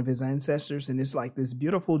family, one of his ancestors. And it's like this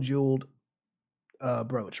beautiful jeweled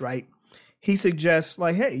brooch, right? He suggests,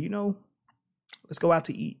 like, hey, let's go out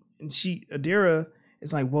to eat. And Adira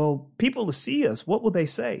is like, well, people will see us. What will they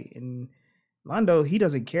say? And Lando, he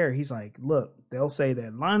doesn't care. He's like, look, they'll say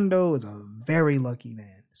that Lando is a very lucky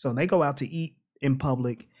man. So they go out to eat in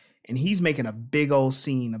public, and he's making a big old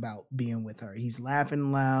scene about being with her. He's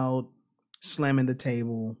laughing loud, slamming the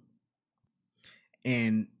table,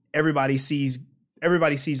 and everybody sees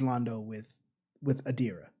Lando with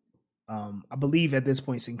Adira. I believe at this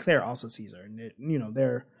point Sinclair also sees her,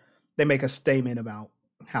 and they make a statement about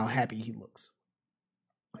how happy he looks.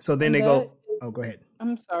 So then go ahead.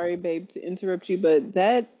 I'm sorry, babe, to interrupt you, but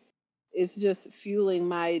that is just fueling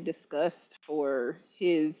my disgust for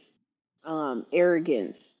his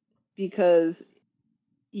arrogance, because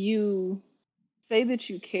you say that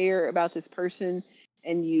you care about this person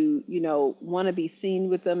and you want to be seen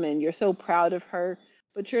with them and you're so proud of her,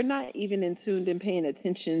 but you're not even in tuned and paying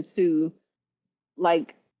attention to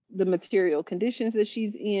like the material conditions that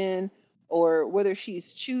she's in, or whether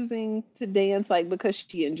she's choosing to dance like because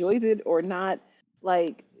she enjoys it or not.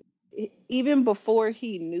 Like, even before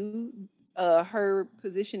he knew her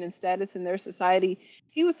position and status in their society,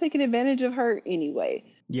 he was taking advantage of her anyway.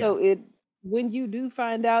 Yeah. So when you do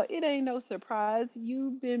find out, it ain't no surprise.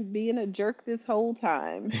 You've been being a jerk this whole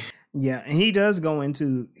time. Yeah, and he goes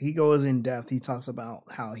in depth. He talks about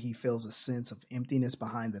how he feels a sense of emptiness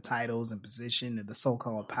behind the titles and position and the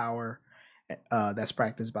so-called power that's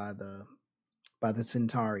practiced by the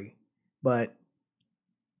Centauri. But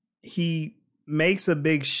he makes a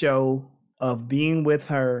big show of being with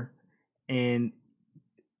her, and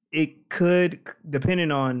it could,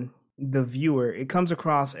 depending on the viewer, it comes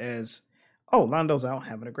across as, oh, Lando's out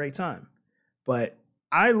having a great time. But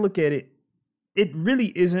I look at it, it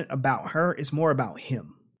really isn't about her. It's more about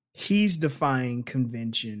him. He's defying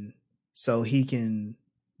convention so he can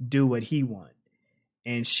do what he wants.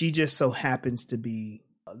 And she just so happens to be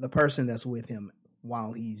the person that's with him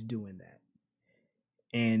while he's doing that.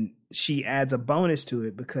 And she adds a bonus to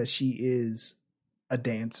it because she is a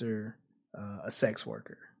dancer, a sex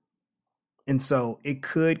worker. And so it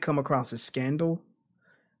could come across as scandal,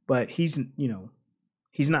 but he's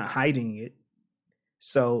not hiding it.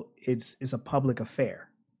 So it's a public affair.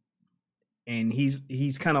 And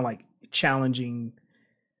he's kind of like challenging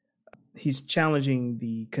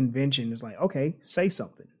the convention. It's like, okay, say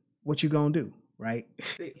something. What you gonna do, right?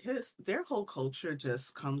 Their whole culture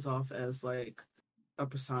just comes off as like a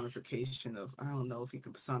personification of, I don't know if you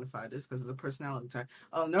can personify this because it's a personality type.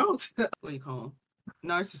 Oh no, what do you call them?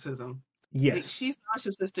 Narcissism. Yes. Like, she's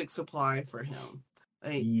narcissistic supply for him.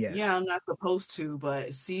 Like, Yes. yeah, I'm not supposed to,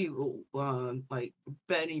 but see, like,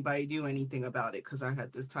 bet anybody do anything about it because I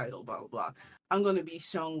had this title, blah, blah, blah. I'm going to be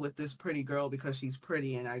shown with this pretty girl because she's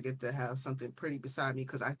pretty and I get to have something pretty beside me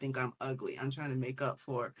because I think I'm ugly. I'm trying to make up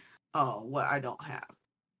for what I don't have.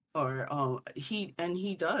 Or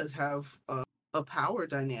he does have a power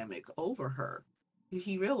dynamic over her.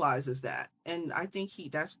 He realizes that, and I think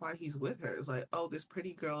that's why he's with her. It's like, oh, this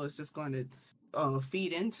pretty girl is just going to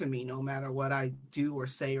feed into me no matter what I do or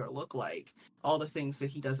say or look like. All the things that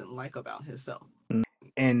he doesn't like about himself.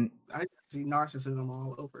 And I see narcissism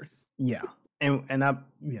all over. Yeah, and I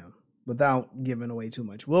without giving away too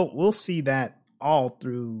much, we'll see that all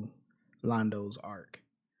through Lando's arc.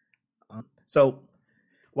 So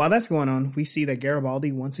while that's going on, we see that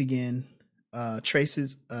Garibaldi once again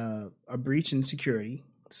traces a breach in security.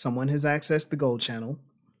 Someone has accessed the gold channel,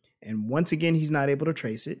 and once again he's not able to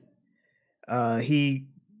trace it. He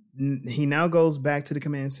now goes back to the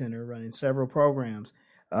command center running several programs.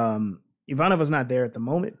 Ivanova's not there at the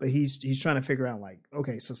moment, but he's trying to figure out, like,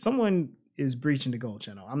 okay, so someone is breaching the gold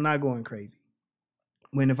channel. I'm not going crazy.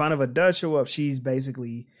 When Ivanova does show up, she's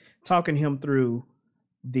basically talking him through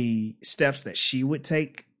the steps that she would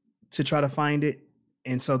take to try to find it.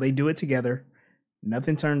 And so they do it together.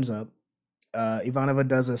 Nothing turns up. Ivanova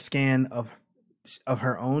does a scan of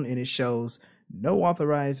her own, and it shows no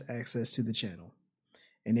authorized access to the channel.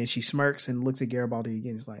 And then she smirks and looks at Garibaldi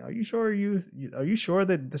again. It's like, are you sure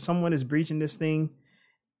that someone is breaching this thing?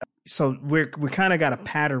 So we kind of got a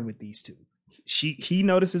pattern with these two. He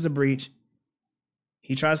notices a breach.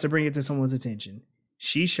 He tries to bring it to someone's attention.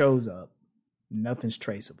 She shows up. Nothing's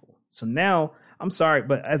traceable. So now, I'm sorry,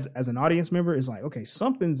 but as an audience member, it's like, okay,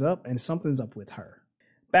 something's up, and something's up with her.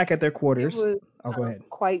 Back at their quarters. It was go ahead.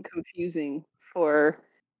 Quite confusing for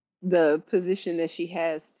the position that she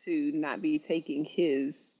has to not be taking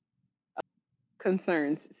his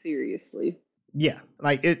concerns seriously. Yeah,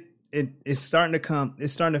 like it's starting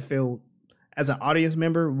to feel, as an audience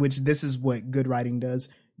member, which this is what good writing does,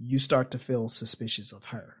 you start to feel suspicious of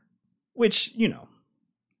her, which,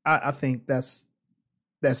 I think that's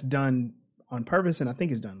done on purpose, and I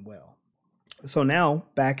think it's done well. So now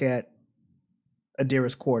back at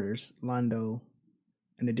Adira's quarters, Lando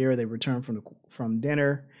and Adira, they return from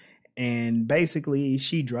dinner, and basically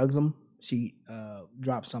she drugs him. She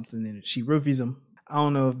drops something in it. She roofies him. I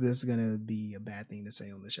don't know if this is gonna be a bad thing to say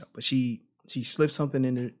on the show, but she slips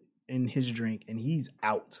something in his drink, and he's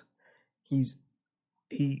out. He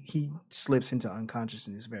slips into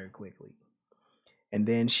unconsciousness very quickly. And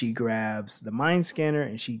then she grabs the mind scanner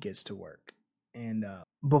and she gets to work. And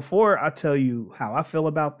before I tell you how I feel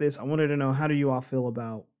about this, I wanted to know, how do you all feel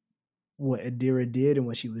about what Adira did and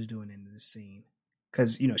what she was doing in this scene?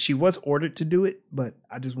 Because, she was ordered to do it, but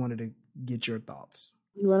I just wanted to get your thoughts.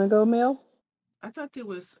 You want to go, Mel? I thought there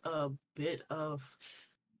was a bit of,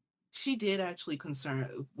 she did actually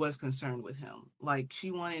was concerned with him. Like,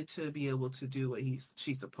 she wanted to be able to do what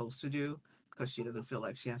she's supposed to do because she doesn't feel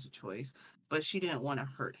like she has a choice, but she didn't want to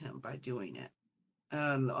hurt him by doing it.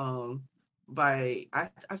 And I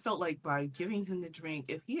felt like by giving him the drink,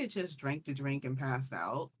 if he had just drank the drink and passed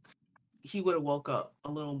out, he would have woke up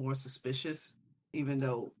a little more suspicious, even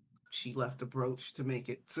though she left the brooch to make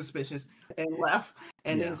it suspicious and left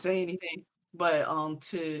and didn't say anything. But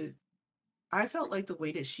I felt like the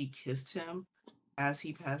way that she kissed him as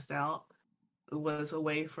he passed out was a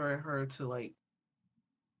way for her to, like,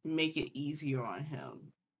 make it easier on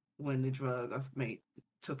him when the drug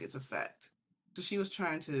took its effect. So she was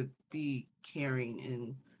trying to be caring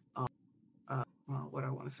and what I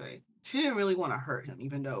want to say. She didn't really want to hurt him,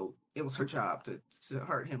 even though it was her job to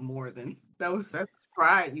hurt him more than that's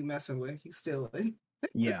pride you messing with. He's stealing.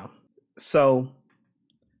 Yeah. So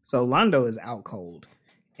Lando is out cold,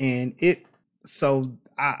 and so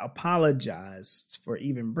I apologize for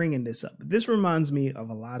even bringing this up. This reminds me of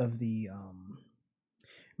a lot of the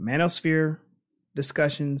manosphere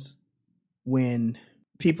discussions when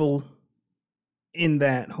people in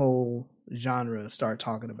that whole genre start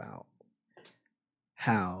talking about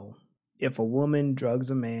how if a woman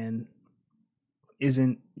drugs a man,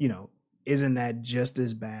 isn't that just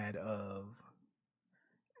as bad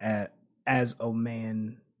as a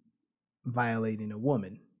man violating a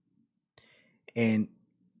woman? And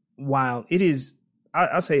while it is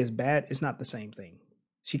I'll say it's bad. It's not the same thing.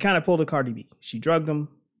 She kind of pulled a Cardi B. She drugged him,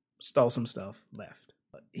 stole some stuff, left.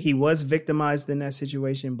 He was victimized in that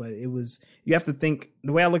situation, but it was, you have to think,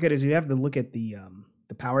 the way I look at it is you have to look at the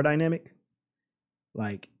power dynamic.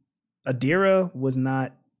 Like, Adira was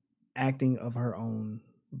not acting of her own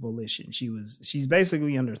volition. She's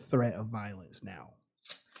basically under threat of violence now.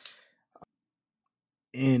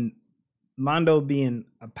 And Lando being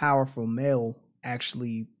a powerful male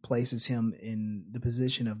actually places him in the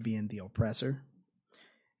position of being the oppressor.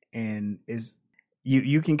 And is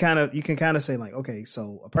you can kind of say like, okay,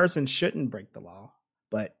 so a person shouldn't break the law,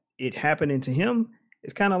 but it happening to him,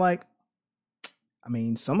 it's kind of like, I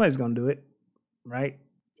mean, somebody's gonna do it, right?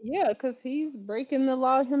 Yeah, because he's breaking the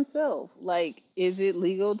law himself. Like, is it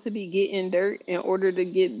legal to be getting dirt in order to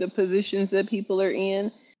get the positions that people are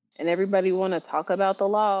in? And everybody want to talk about the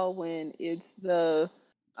law when it's the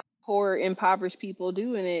poor, impoverished people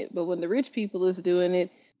doing it. But when the rich people is doing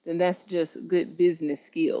it, then that's just good business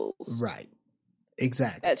skills. Right.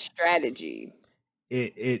 Exactly. That's strategy.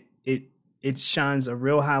 It shines a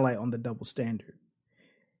real highlight on the double standard.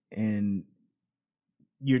 And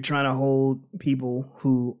you're trying to hold people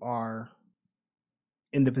who are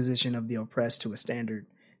in the position of the oppressed to a standard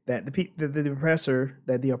that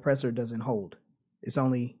the oppressor doesn't hold. It's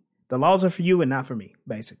only the laws are for you and not for me,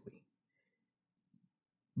 basically.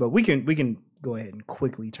 But we can go ahead and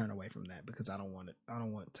quickly turn away from that because I don't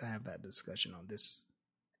want to have that discussion on this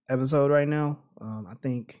episode right now. I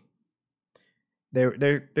think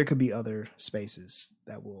there could be other spaces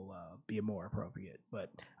that will be more appropriate,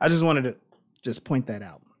 but I just wanted to just point that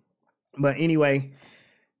out. But anyway,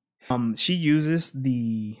 she uses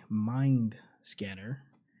the mind scanner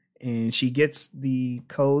and she gets the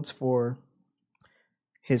codes for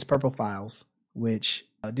his purple files, which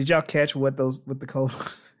did y'all catch what the code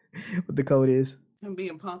is? Him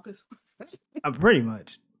being pompous. Pretty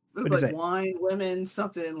much. It's like wine, women,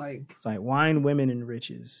 something like. It's like wine, women, and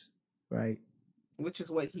riches, right? Which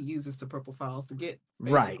is what he uses the purple files to get,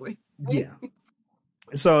 Right. basically. Yeah.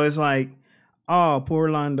 So it's like, oh,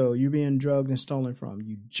 poor Lando, you're being drugged and stolen from,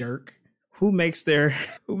 you jerk. Who makes their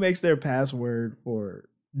password for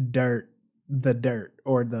dirt,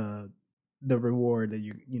 or the reward that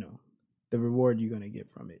the reward you're gonna get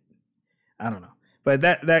from it? I don't know. But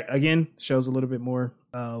that again shows a little bit more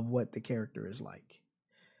of what the character is like.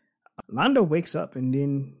 Lando wakes up and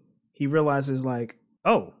then he realizes like,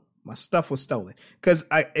 oh, my stuff was stolen. Because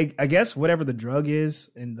I guess whatever the drug is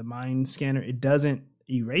in the mind scanner, it doesn't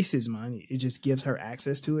erase his mind. It just gives her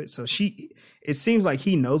access to it. So it seems like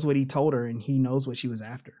he knows what he told her and he knows what she was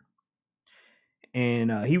after.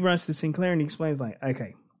 And he runs to Sinclair and he explains like,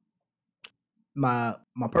 okay, my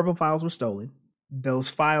purple files were stolen. Those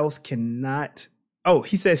files cannot. Oh,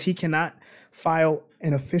 he says he cannot file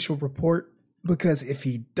an official report because if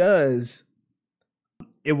he does,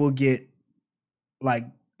 it will get like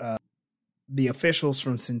the officials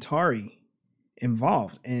from Centauri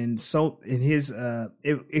involved, and so in his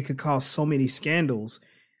it could cause so many scandals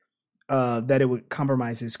that it would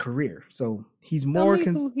compromise his career. So he's more.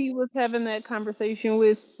 Who he was having that conversation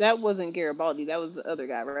with? That wasn't Garibaldi. That was the other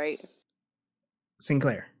guy, right?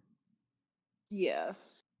 Sinclair. Yeah.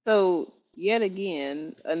 So yet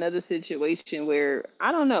again, another situation where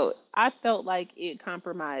I don't know. I felt like it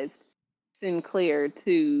compromised Sinclair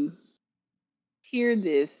to hear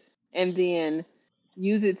this and then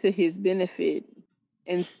use it to his benefit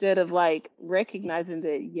instead of like recognizing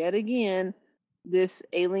that yet again this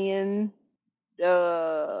alien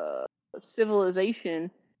civilization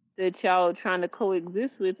that y'all trying to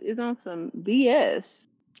coexist with is on some BS.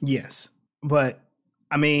 Yes, but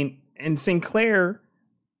I mean, and Sinclair,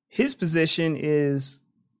 his position is,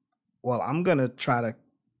 well, I'm gonna try to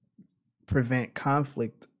prevent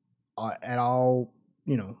conflict at all,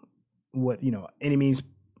 enemies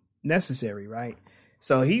necessary, right?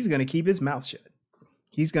 So he's gonna keep his mouth shut.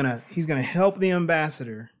 He's gonna help the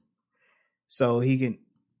ambassador so he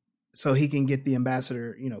can get the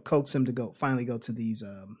ambassador, coax him to finally go to these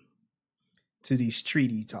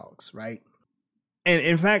treaty talks, right? And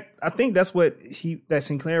in fact, I think that's what that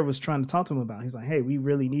Sinclair was trying to talk to him about. He's like, hey, we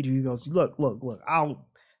really need you. He goes, look,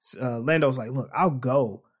 Lando's like, look, I'll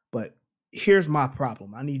go, but here's my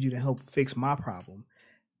problem. I need you to help fix my problem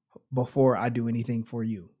before I do anything for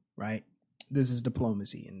you, right? This is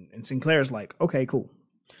diplomacy. And Sinclair's like, okay, cool.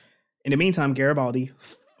 In the meantime, Garibaldi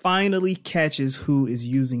finally catches who is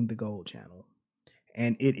using the gold channel.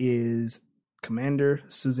 And it is Commander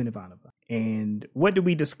Susan Ivanova. And what did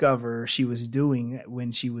we discover she was doing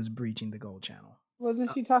when she was breaching the gold channel? Wasn't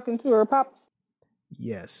she talking to her pops?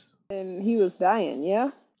 Yes. And he was dying,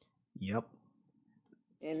 yeah? Yep.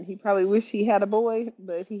 And he probably wished he had a boy,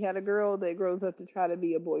 but he had a girl that grows up to try to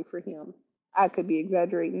be a boy for him. I could be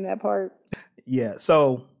exaggerating that part. Yeah.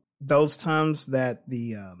 So those times that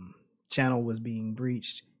the channel was being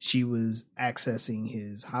breached, she was accessing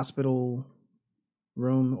his hospital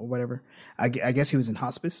room or whatever. I guess he was in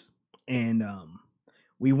hospice. And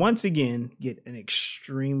we once again get an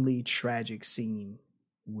extremely tragic scene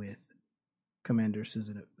with Lieutenant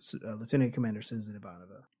Commander Susan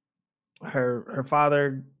Ivanova. Her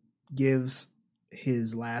father gives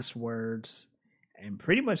his last words and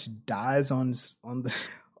pretty much dies on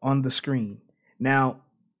the screen. Now,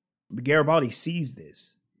 Garibaldi sees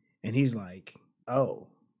this and he's like, "Oh."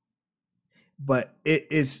 But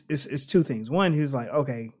it's two things. One, he's like,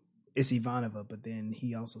 "Okay, it's Ivanova," but then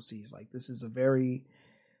he also sees like this is a very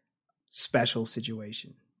special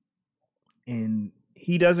situation. And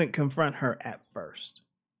he doesn't confront her at first.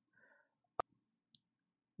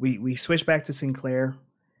 We switch back to Sinclair.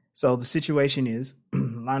 So the situation is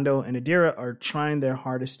Lando and Adira are trying their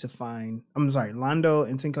hardest to find. Lando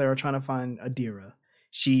and Sinclair are trying to find Adira.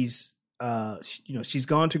 She's she's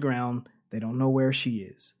gone to ground. They don't know where she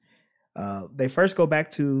is. They first go back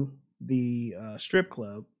to the strip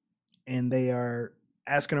club and they are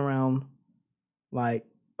asking around like,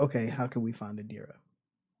 okay, how can we find Adira?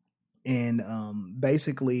 And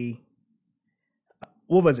basically,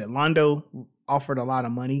 what was it? Lando offered a lot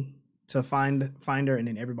of money to find her, and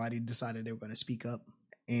then everybody decided they were going to speak up.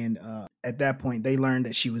 And at that point, they learned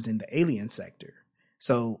that she was in the alien sector.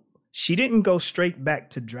 So she didn't go straight back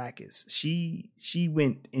to Dracus. She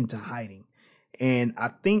went into hiding. And I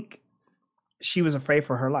think she was afraid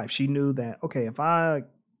for her life. She knew that, okay, if I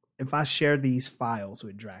share these files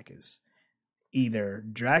with Dracus, either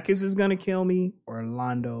Dracus is going to kill me or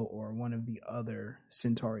Lando or one of the other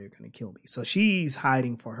Centauri are going to kill me. So she's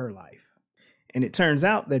hiding for her life. And it turns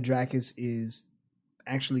out that Dracus is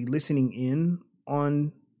actually listening in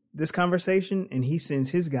on this conversation, and he sends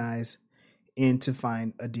his guys in to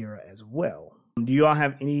find Adira as well. Do you all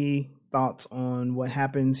have any thoughts on what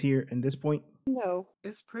happens here in this point? No.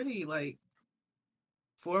 It's pretty like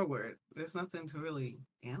forward. There's nothing to really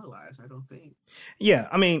analyze, I don't think. Yeah,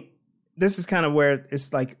 I mean, this is kind of where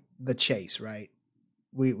it's like the chase, right?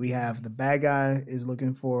 We have the bad guy is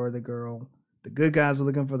looking for the girl, the good guys are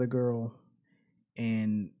looking for the girl,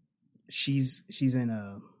 and she's in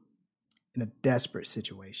a desperate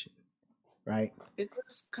situation, right? It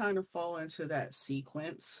does kind of fall into that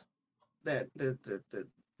sequence, that the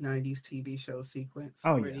 90s TV show sequence,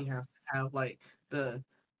 where you have to have like the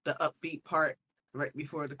upbeat part right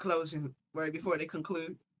before the closing, right before they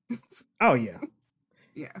conclude. Oh yeah.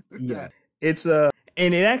 Yeah. It's and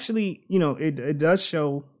it actually, it does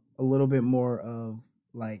show a little bit more of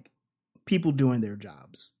like people doing their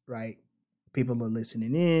jobs, right? People are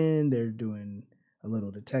listening in, they're doing a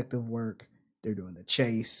little detective work, they're doing the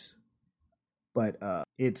chase. But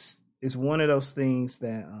it's one of those things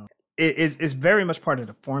that it's very much part of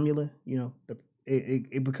the formula,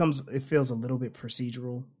 it feels a little bit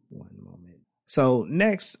procedural. One moment. So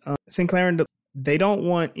next, Sinclair and they don't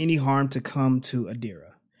want any harm to come to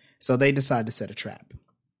Adira. So they decide to set a trap.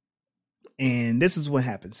 And this is what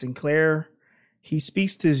happens. Sinclair, he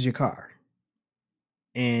speaks to Jakar.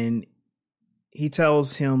 And he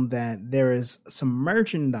tells him that there is some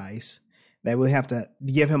merchandise that will have to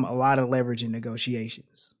give him a lot of leverage in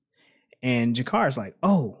negotiations. And Jakar's like,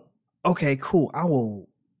 oh, okay, cool. I will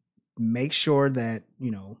make sure that,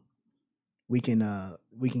 we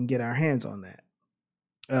can get our hands on that.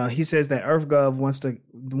 He says that EarthGov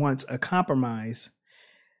wants a compromise,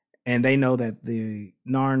 and they know that the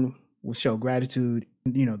Narn will show gratitude.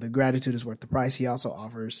 The gratitude is worth the price. He also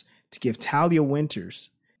offers to give Talia Winters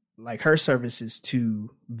like her services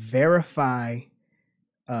to verify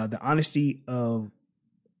the honesty of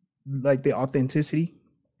like the authenticity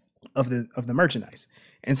of the merchandise.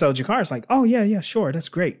 And so Jakar's like, oh yeah, sure. That's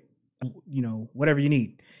great. Whatever you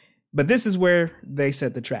need. But this is where they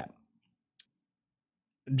set the trap.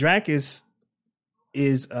 Dracus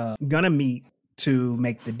is gonna meet to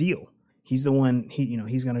make the deal. He's the one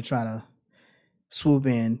he's gonna try to swoop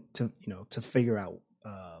in to figure out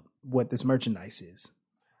what this merchandise is.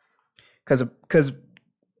 Because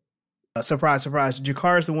surprise,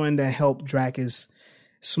 Jakar is the one that helped Dracus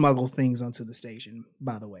smuggle things onto the station,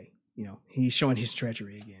 by the way. He's showing his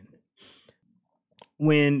treachery again.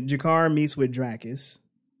 When Jakar meets with Dracus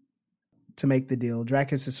to make the deal,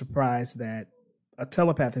 Dracus is surprised that a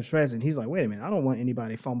telepath is present. He's like, wait a minute, I don't want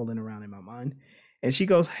anybody fumbling around in my mind. And she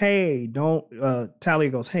goes, hey, Talia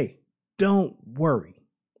goes, hey, don't worry.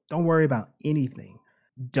 Don't worry about anything.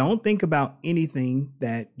 Don't think about anything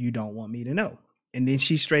that you don't want me to know. And then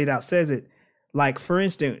she straight out says it, Like, for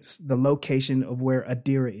instance, the location of where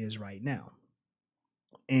Adira is right now.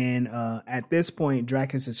 And at this point,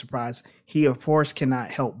 Dracus is surprised. He, of course,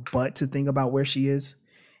 cannot help but to think about where she is.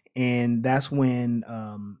 And that's when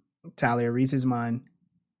Talia reads his mind.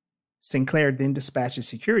 Sinclair then dispatches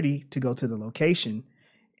security to go to the location.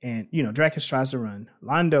 And, Dracus tries to run.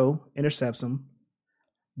 Lando intercepts him,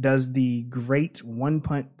 does the great one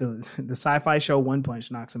punch, the sci-fi show One Punch,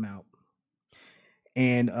 knocks him out.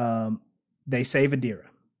 And they save Adira.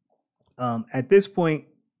 At this point,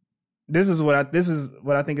 this is what I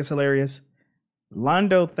think is hilarious.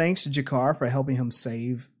 Lando thanks Jakar for helping him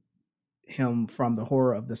save him from the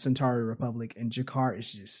horror of the Centauri Republic, and Jakar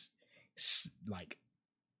is just like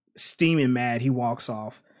steaming mad. He walks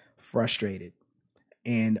off frustrated,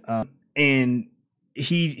 and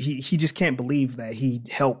he just can't believe that he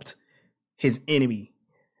helped his enemy,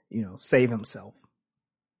 save himself.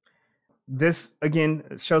 This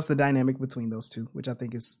again shows the dynamic between those two, which I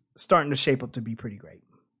think is starting to shape up to be pretty great.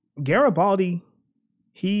 Garibaldi,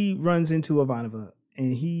 he runs into Ivanova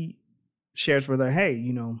and he shares with her, hey,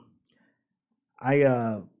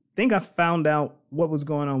 I think I found out what was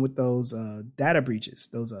going on with those data breaches,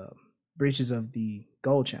 those breaches of the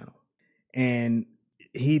Gold Channel. And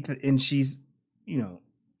she's,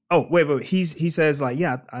 oh, wait, he says like,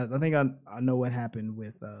 yeah, I think I know what happened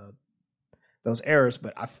with those errors,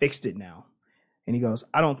 but I fixed it now. And he goes,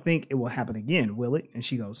 I don't think it will happen again, will it? And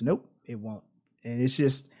she goes, nope, it won't. And it's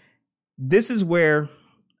just, this is where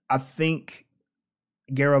I think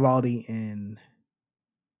Garibaldi and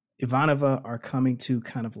Ivanova are coming to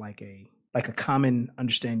kind of like a common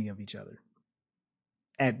understanding of each other.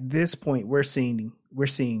 At this point, we're seeing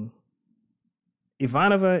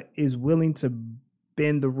Ivanova is willing to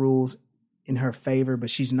bend the rules in her favor,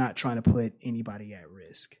 but she's not trying to put anybody at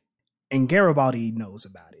risk. And Garibaldi knows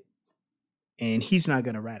about it. And he's not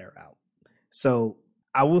going to rat her out. So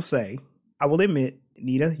I will admit,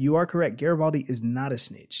 Nita, you are correct. Garibaldi is not a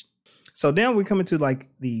snitch. So now we're coming to like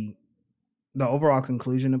the overall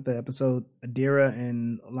conclusion of the episode. Adira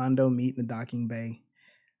and Lando meet in the docking bay.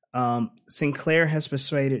 Sinclair has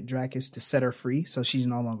persuaded Dracus to set her free, so she's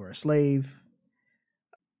no longer a slave.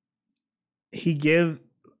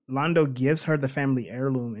 Lando gives her the family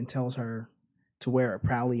heirloom and tells her to wear it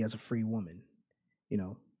proudly as a free woman.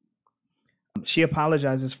 She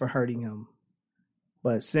apologizes for hurting him,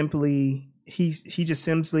 but he just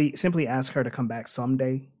simply asks her to come back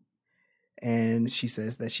someday, and she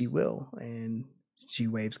says that she will, and she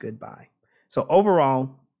waves goodbye. So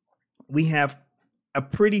overall, we have a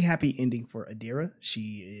pretty happy ending for Adira.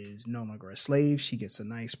 She is no longer a slave. She gets a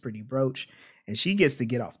nice, pretty brooch, and she gets to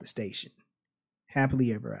get off the station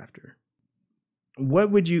happily ever after.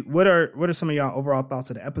 What are some of y'all overall thoughts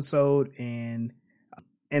of the episode and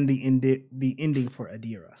the ending for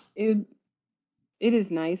Adira? It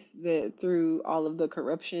is nice that through all of the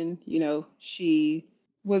corruption, she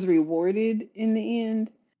was rewarded in the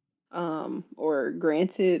end, or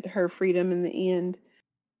granted her freedom in the end.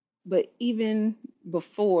 But even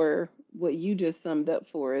before what you just summed up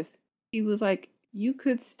for us, he was like, you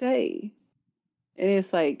could stay. And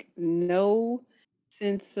it's like no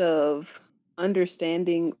sense of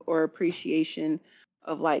understanding or appreciation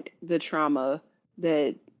of like the trauma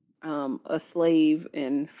that a slave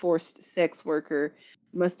and forced sex worker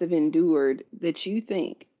must have endured, that you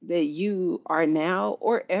think that you are now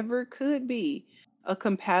or ever could be a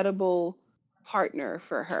compatible partner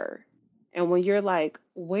for her. And when you're like,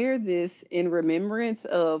 wear this in remembrance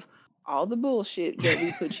of all the bullshit that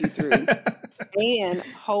we put you through, and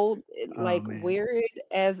hold like wear it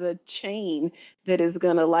as a chain that is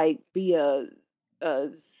gonna like be a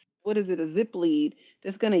what is it, a zip lead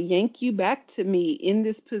that's gonna yank you back to me in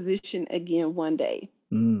this position again one day.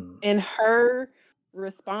 And her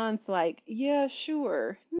response like, yeah,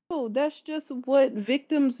 sure, no, that's just what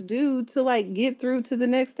victims do to like get through to the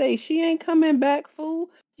next day. She ain't coming back, fool.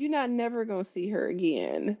 You're not never gonna see her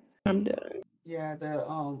again. I'm done. Yeah,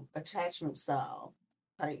 the attachment style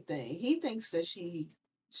type thing. He thinks that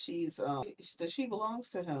that she belongs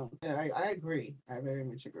to him. I agree. I very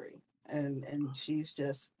much agree. And she's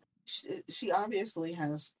just she obviously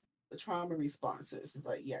has the trauma responses.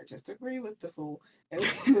 Like, yeah, just agree with the fool and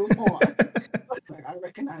move on. Like, I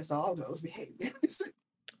recognized all those behaviors.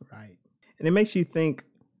 Right. And it makes you think,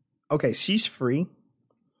 okay, she's free,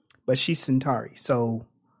 but she's Centauri. So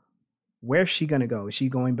where's she going to go? Is she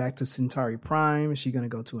going back to Centauri Prime? Is she going to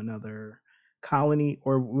go to another colony?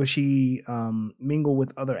 Or will she mingle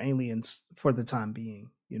with other aliens for the time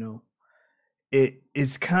being?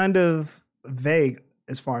 It's kind of vague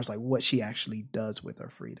as far as like what she actually does with her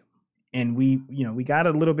freedom. And we got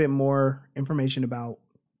a little bit more information about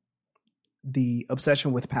the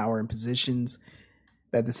obsession with power and positions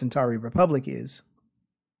that the Centauri Republic is.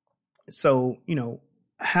 So,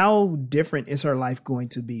 how different is her life going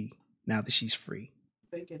to be now that she's free?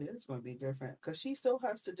 I think it is going to be different because she still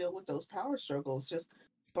has to deal with those power struggles just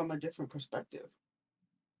from a different perspective.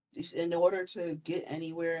 In order to get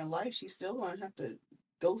anywhere in life, she's still going to have to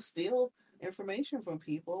go steal information from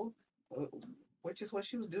people, which is what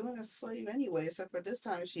she was doing as a slave anyway, except for this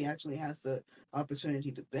time she actually has the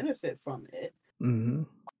opportunity to benefit from it. Mm-hmm.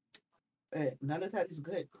 None of that is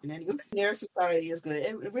good in any their society is good.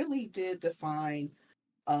 It really did define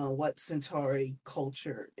what Centauri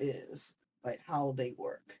culture is, like how they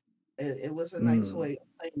work. It was a nice way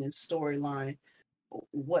of playing in storyline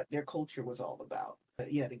what their culture was all about.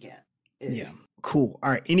 But yet again, yeah, cool. All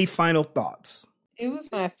right, any final thoughts? It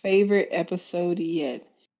was my favorite episode yet,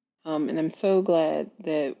 and I'm so glad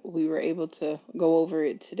that we were able to go over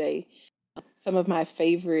it today. Some of my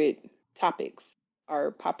favorite topics are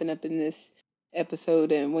popping up in this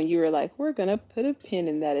episode, and when you were like, we're gonna put a pin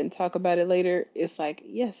in that and talk about it later, it's like,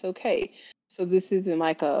 yes, okay. So this isn't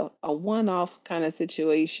like a one-off kind of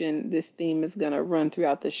situation. This theme is gonna run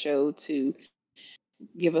throughout the show to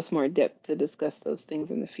give us more depth to discuss those things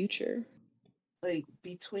in the future. Like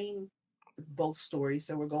between both stories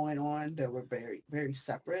that were going on that were very, very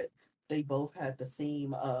separate, they both had the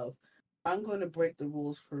theme of I'm going to break the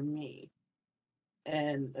rules for me.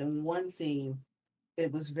 And in one theme,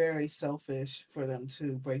 it was very selfish for them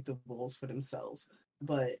to break the rules for themselves.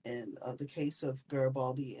 But in the case of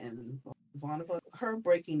Garibaldi and Ivanova, her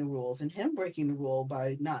breaking the rules and him breaking the rule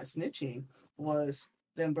by not snitching was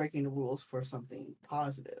them breaking the rules for something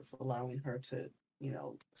positive, allowing her to,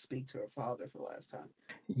 speak to her father for the last time.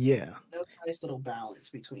 Yeah. There's a nice little balance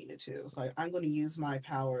between the two. It's like, I'm going to use my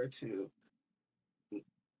power to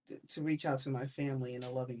reach out to my family in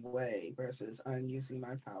a loving way versus I'm using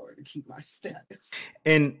my power to keep my status.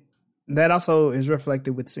 And that also is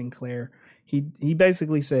reflected with Sinclair. He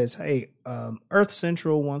basically says, hey, Earth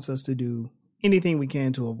Central wants us to do anything we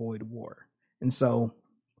can to avoid war. And so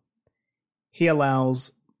he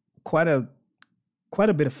allows quite a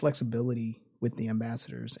bit of flexibility with the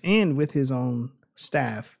ambassadors and with his own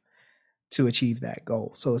staff to achieve that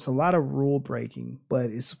goal. So it's a lot of rule breaking,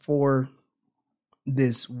 but it's for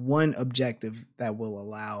this one objective that will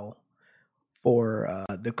allow for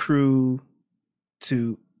the crew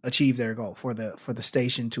to achieve their goal, for the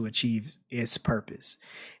station to achieve its purpose.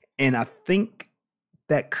 And I think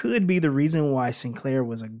that could be the reason why Sinclair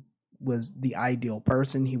was the ideal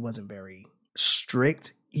person. He wasn't very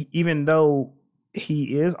strict, even though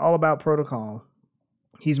he is all about protocol.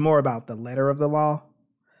 He's more about the letter of the law.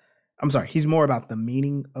 I'm sorry, he's more about the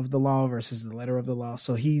meaning of the law versus the letter of the law.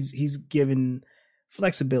 So he's given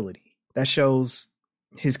flexibility that shows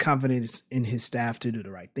his confidence in his staff to do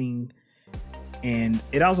the right thing. And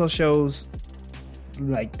it also shows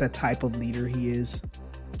like the type of leader he is.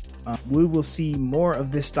 We will see more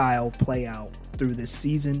of this style play out through this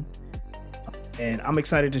season. And I'm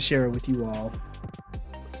excited to share it with you all.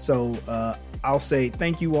 So I'll say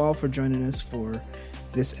thank you all for joining us for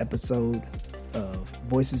this episode of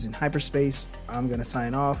Voices in Hyperspace. I'm going to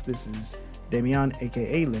sign off. This is Damian,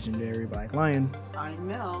 aka Legendary Black Lion. I'm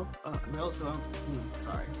Mel. I'm Mel's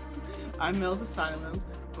Asylum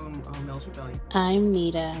from Mel's Rebellion. I'm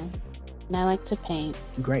Nita, and I like to paint.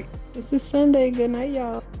 Great. This is Sunday. Good night,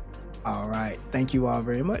 y'all. All right. Thank you all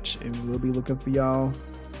very much, and we'll be looking for y'all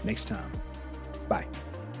next time. Bye.